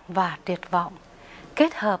vọng và tuyệt vọng,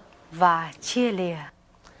 kết hợp và chia lìa.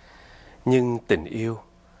 Nhưng tình yêu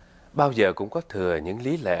bao giờ cũng có thừa những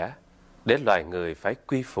lý lẽ để loài người phải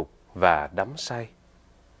quy phục và đắm say.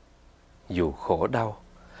 Dù khổ đau,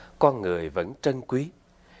 con người vẫn trân quý.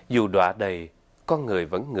 Dù đọa đầy, con người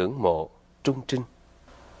vẫn ngưỡng mộ, trung trinh.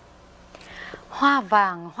 Hoa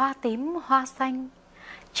vàng, hoa tím, hoa xanh,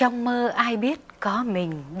 trong mơ ai biết có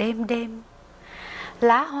mình đêm đêm.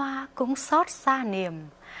 Lá hoa cũng xót xa niềm,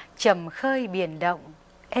 trầm khơi biển động,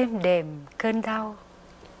 êm đềm cơn đau.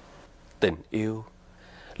 Tình yêu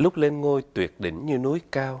lúc lên ngôi tuyệt đỉnh như núi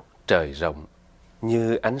cao, trời rộng,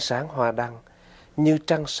 như ánh sáng hoa đăng, như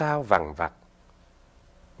trăng sao vằng vặc.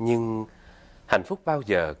 Nhưng hạnh phúc bao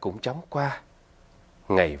giờ cũng chóng qua,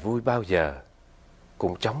 ngày vui bao giờ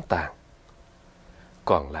cũng chóng tàn.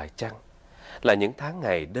 Còn lại chăng là những tháng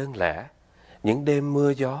ngày đơn lẻ, những đêm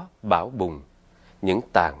mưa gió bão bùng, những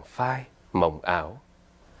tàn phai mộng ảo,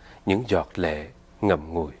 những giọt lệ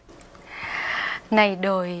ngậm ngùi. Này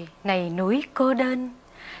đồi, này núi cô đơn,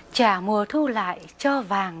 trả mùa thu lại cho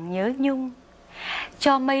vàng nhớ nhung,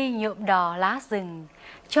 cho mây nhuộm đỏ lá rừng,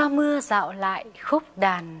 cho mưa dạo lại khúc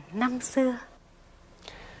đàn năm xưa.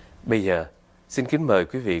 Bây giờ, xin kính mời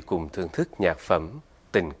quý vị cùng thưởng thức nhạc phẩm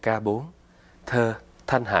Tình ca 4, thơ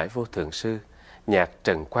Thanh Hải Vô Thượng Sư, nhạc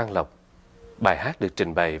Trần Quang Lộc. Bài hát được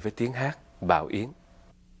trình bày với tiếng hát Bảo Yến.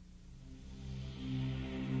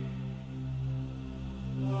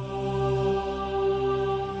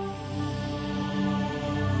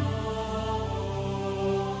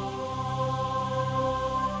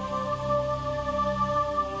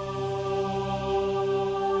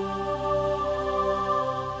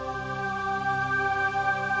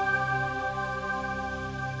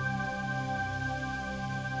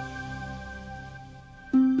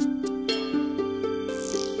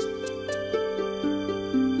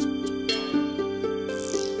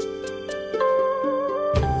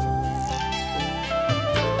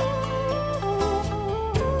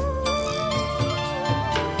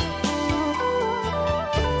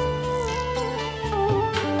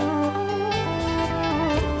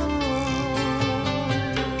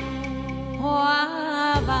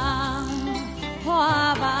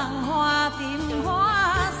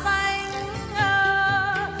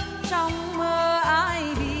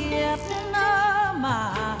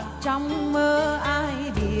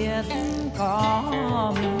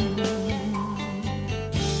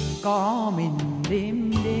 Có mình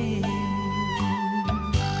đêm đêm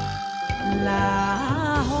là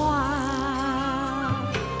hoa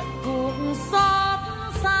cũng xót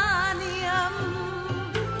xa niềm,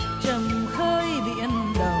 trầm khơi biển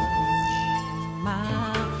động mà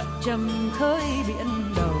trầm khơi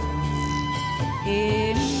biển động,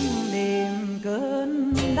 êm đêm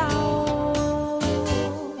cơn đau.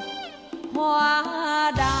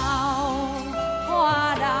 Hoa đào,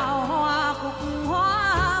 hoa đào, hoa cúc,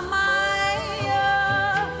 hoa mai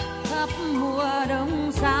thắp mùa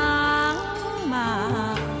đông sáng, mà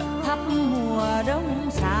thắp mùa đông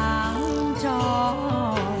sáng cho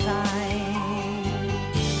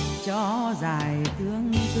dài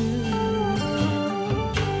tương tư.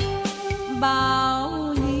 Bao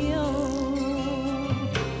nhiêu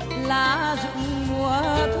lá rụng mùa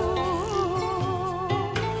thu,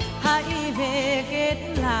 hãy về kết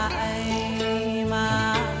lại,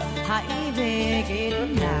 mà hãy về kết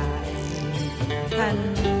lại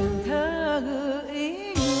thành thơ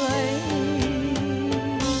gửi người.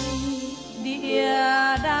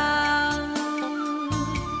 Địa đàng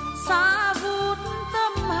xa vút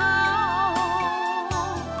tâm hào,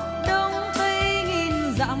 đông tây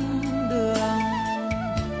nghìn dặm đường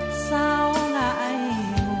sao ngại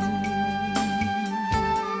ngùng.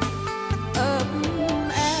 Ấp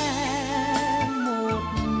em một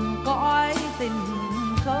cõi tình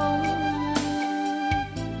không,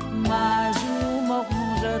 mà du mộng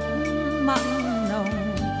rất mặn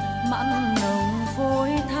nồng phôi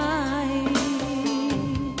thai.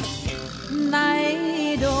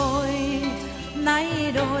 Nay đồi,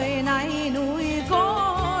 nay núi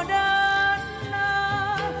cô đơn,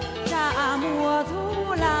 trả mùa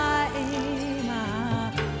thu lại, mà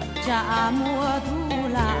trả mùa thu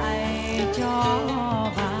lại cho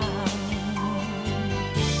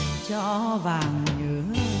vàng nhớ,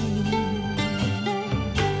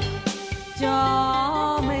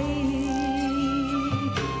 cho mây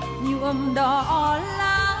nhuộm đỏ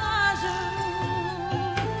lá rừng,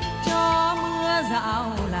 cho mưa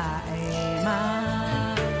dạo lại, mà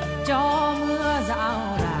cho mưa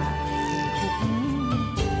dạo lại khúc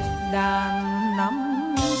đàn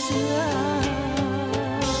năm xưa.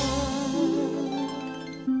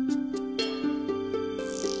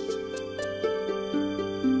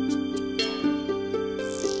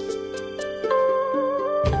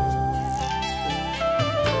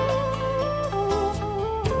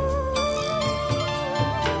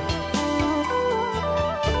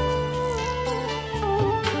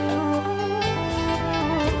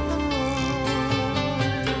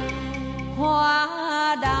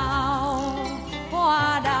 hoa đào,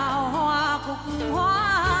 hoa cúc,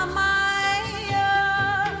 hoa mai,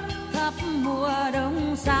 thắp mùa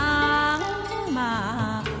đông sáng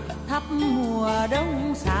mà thắp mùa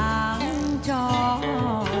đông sáng cho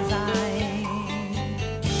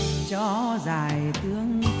dài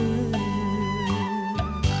tương tư.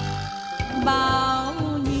 Bao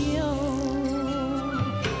nhiêu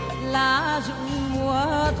lá rụng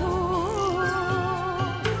mùa thu,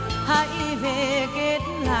 hãy về kết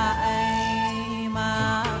lại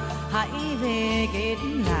mà hãy về kết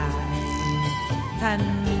lại, thần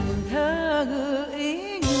thơ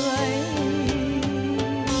gửi người.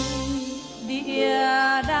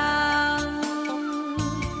 Địa đàng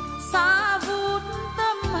xa vút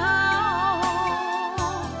tâm hào,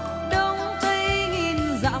 đông tây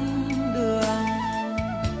nghìn dặm đường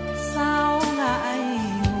sao ngại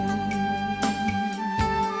ngùng.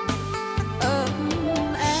 Ấm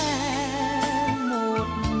em một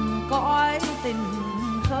cõi tình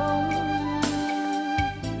không,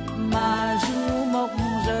 mà du mộng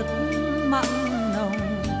rất mặn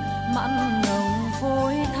nồng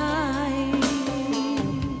phôi thai.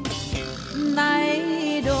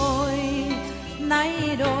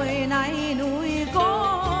 Nay núi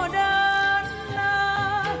cô đơn,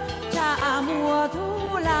 trả mùa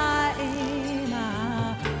thu lại mà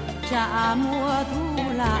trả mùa thu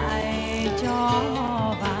lại cho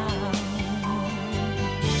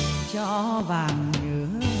vàng nhớ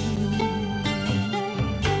nhung,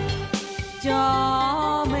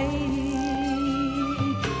 cho mây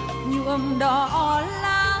nhuộm đỏ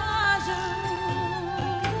lá rừng,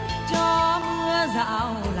 cho mưa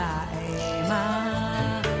rào lại mà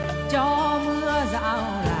cho mưa rào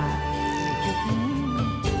lại khúc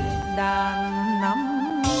đàn năm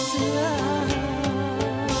xưa.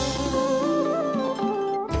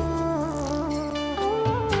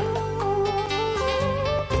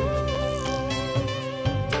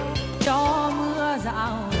 Cho mưa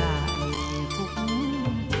rào lại khúc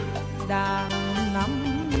đàn năm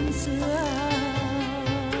xưa.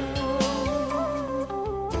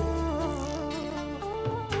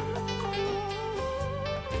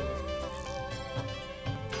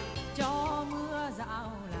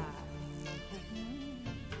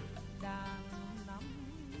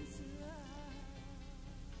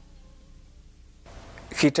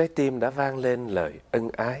 Khi trái tim đã vang lên lời ân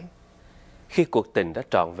ái, khi cuộc tình đã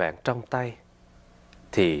trọn vẹn trong tay,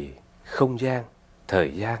 thì không gian,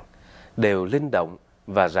 thời gian đều linh động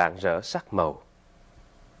và rạng rỡ sắc màu.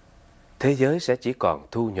 Thế giới sẽ chỉ còn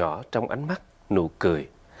thu nhỏ trong ánh mắt, nụ cười,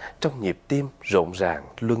 trong nhịp tim rộn ràng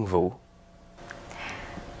luân vũ.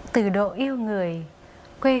 Từ độ yêu người,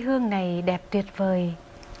 quê hương này đẹp tuyệt vời,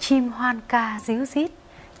 chim hoan ca ríu rít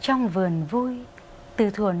trong vườn vui, từ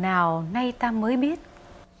thuở nào nay ta mới biết.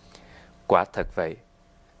 Quả thật vậy,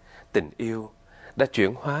 tình yêu đã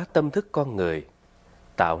chuyển hóa tâm thức con người,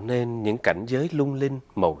 tạo nên những cảnh giới lung linh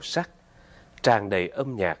màu sắc, tràn đầy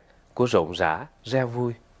âm nhạc của rộn rã, reo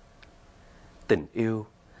vui. Tình yêu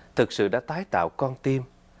thực sự đã tái tạo con tim,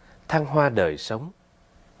 thăng hoa đời sống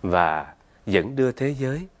và dẫn đưa thế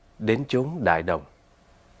giới đến chốn đại đồng.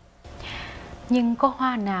 Nhưng có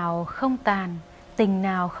hoa nào không tàn, tình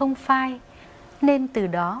nào không phai, nên từ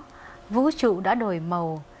đó vũ trụ đã đổi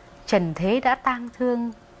màu, trần thế đã tang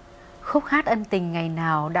thương. Khúc hát ân tình ngày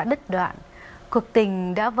nào đã đứt đoạn, cuộc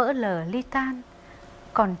tình đã vỡ lờ ly tan.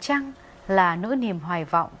 Còn chăng là nỗi niềm hoài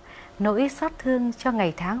vọng, nỗi xót thương cho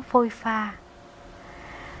ngày tháng phôi pha.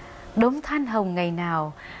 Đốm than hồng ngày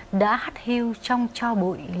nào đã hắt hiu trong tro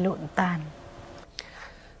bụi lụn tàn.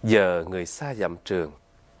 Giờ người xa dặm trường,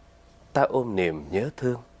 ta ôm niềm nhớ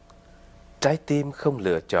thương. Trái tim không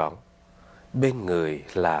lựa chọn, bên người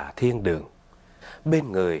là thiên đường,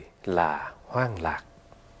 bên người là hoang lạc.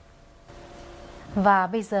 Và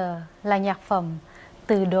bây giờ là nhạc phẩm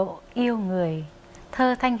Từ độ yêu người,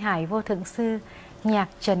 thơ Thanh Hải Vô Thượng Sư, nhạc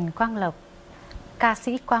Trần Quang Lộc, ca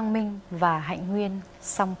sĩ Quang Minh và Hạnh Nguyên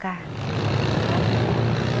song ca.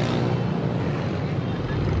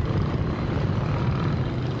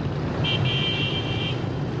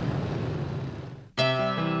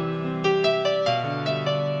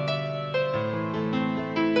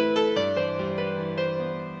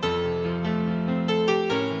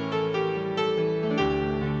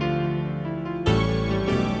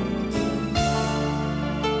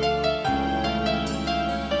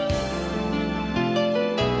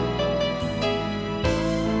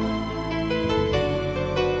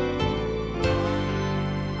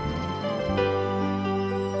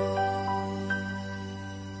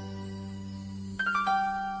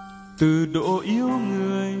 Từ độ yêu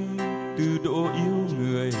người, từ độ yêu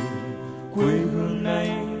người, quê hương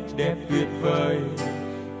này đẹp tuyệt vời,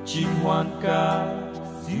 chim hoan ca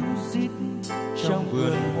ríu rít trong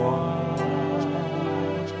vườn hoa.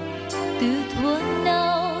 Từ thuở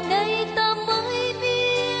nào nay ta mới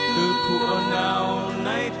biết, từ thuở nào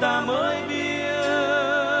nay ta mới biết,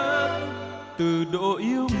 từ độ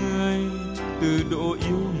yêu người, từ độ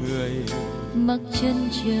yêu người. mặc chân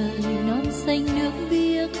trời non xanh nước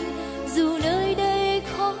biếc, dù nơi đây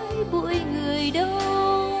khói bụi người đông.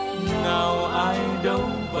 Nào ai đâu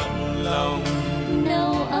bận lòng,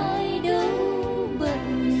 nào ai đâu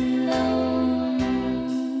bận lòng.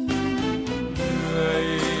 Người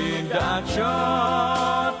đã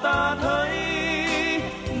cho ta thấy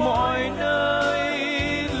mọi nơi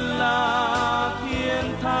là thiên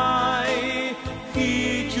thai,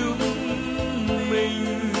 khi chúng mình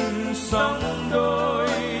sống đôi,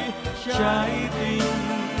 trái tim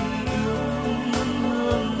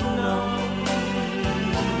hương nồng.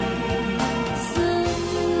 Giờ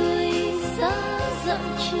người xa dặm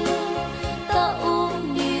trường, ta ôm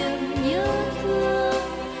niềm nhớ thương,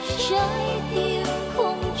 trái tim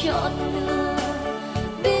không chọn lựa.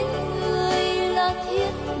 Bên người là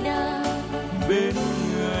thiên đàng, Bên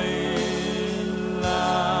người là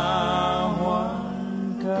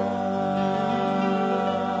hoan ca.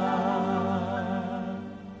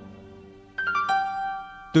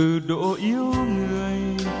 Từ độ yêu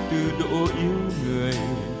người, từ độ yêu người,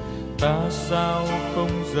 ta sao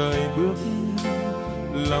không rời bước,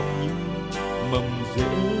 lòng như mầm rễ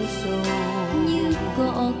sâu. như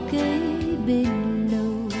cỏ cây bên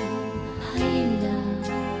lầu. Hay là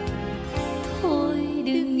thôi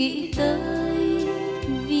đừng nghĩ tới,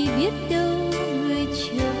 vì biết đâu người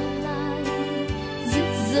trở lại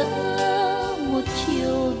rực rỡ một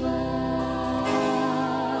chiều vàng.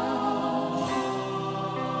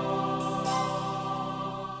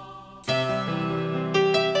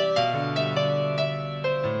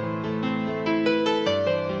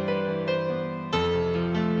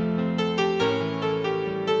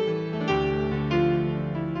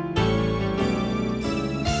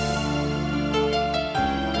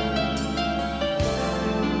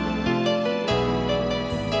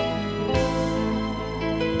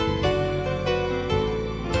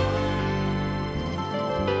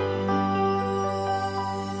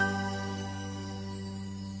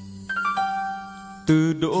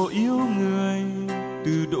 Từ độ yêu người,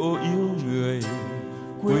 từ độ yêu người,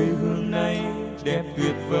 quê hương này đẹp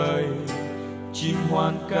tuyệt vời, chim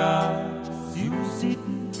hoan ca ríu rít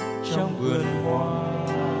trong vườn hoa.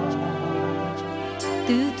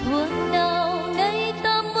 Từ thuở nào nay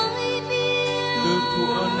ta mới biết, từ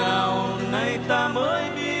thuở nào nay ta mới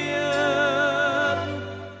biết,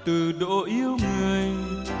 từ độ yêu người,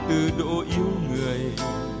 từ độ yêu người.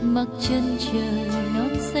 mặc chân trời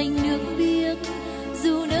non xanh nước biếc,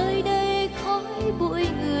 dù nơi đây khói bụi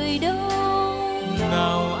người đông.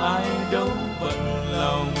 Nào ai đâu bận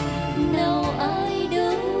lòng, nào ai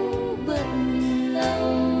đâu bận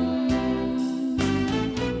lòng.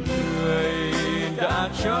 người đã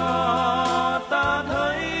cho ta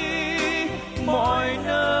thấy mọi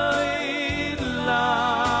nơi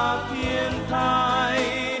là thiên thai,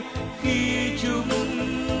 khi chúng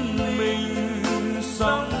mình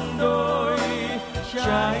sống đôi,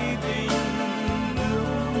 trái tim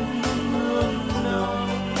hương nồng.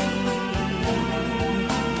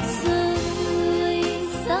 Giờ người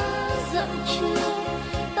xa dặm trường,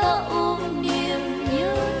 ta ôm niềm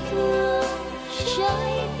nhớ thương,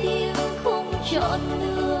 trái tim không chọn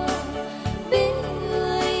lựa. Bên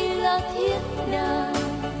người là thiên đàng,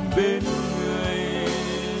 Bên người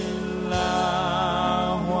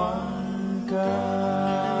là hoan ca.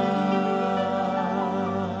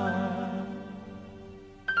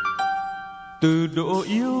 Từ độ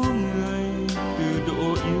yêu người, từ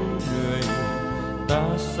độ yêu người, ta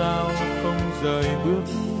sao không rời bước,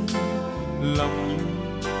 lòng như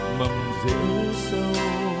mầm rễ sâu.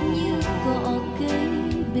 như cỏ cây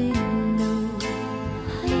bên lầu.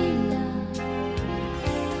 Hay là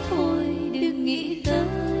thôi đừng nghĩ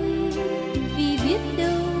tới, vì biết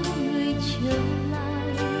đâu người trở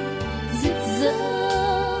lại rực rỡ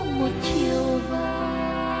một chiều vàng.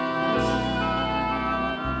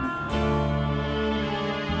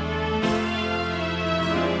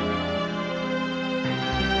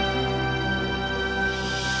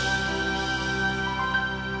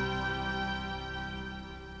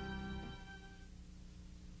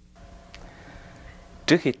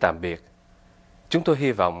 Trước khi tạm biệt, chúng tôi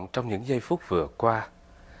hy vọng trong những giây phút vừa qua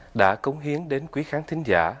đã cống hiến đến quý khán thính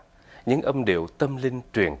giả những âm điệu tâm linh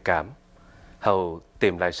truyền cảm, hầu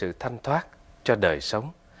tìm lại sự thanh thoát cho đời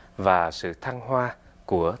sống và sự thăng hoa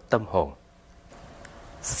của tâm hồn.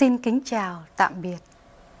 Xin kính chào, tạm biệt.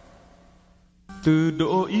 Từ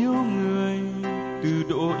độ yêu người, từ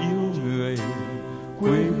độ yêu người, quê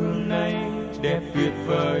hương này đẹp tuyệt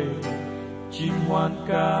vời, chim hoan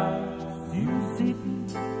ca ríu rít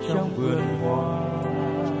trong vườn hoa.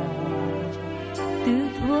 Từ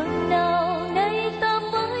thuở nào nay ta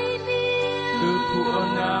mới biết, từ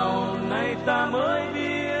thuở nào nay ta mới biết,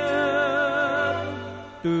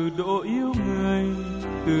 từ độ yêu người,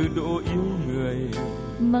 từ độ yêu người,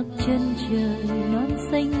 mặc chân trời non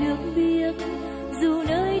xanh nước biếc, dù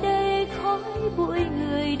nơi đây khói bụi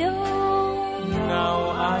người đông.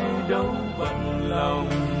 Nào ai đâu bận lòng,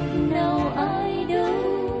 nào ai đâu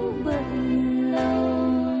bận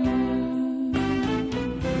lòng.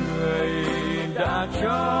 Người đã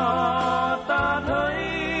cho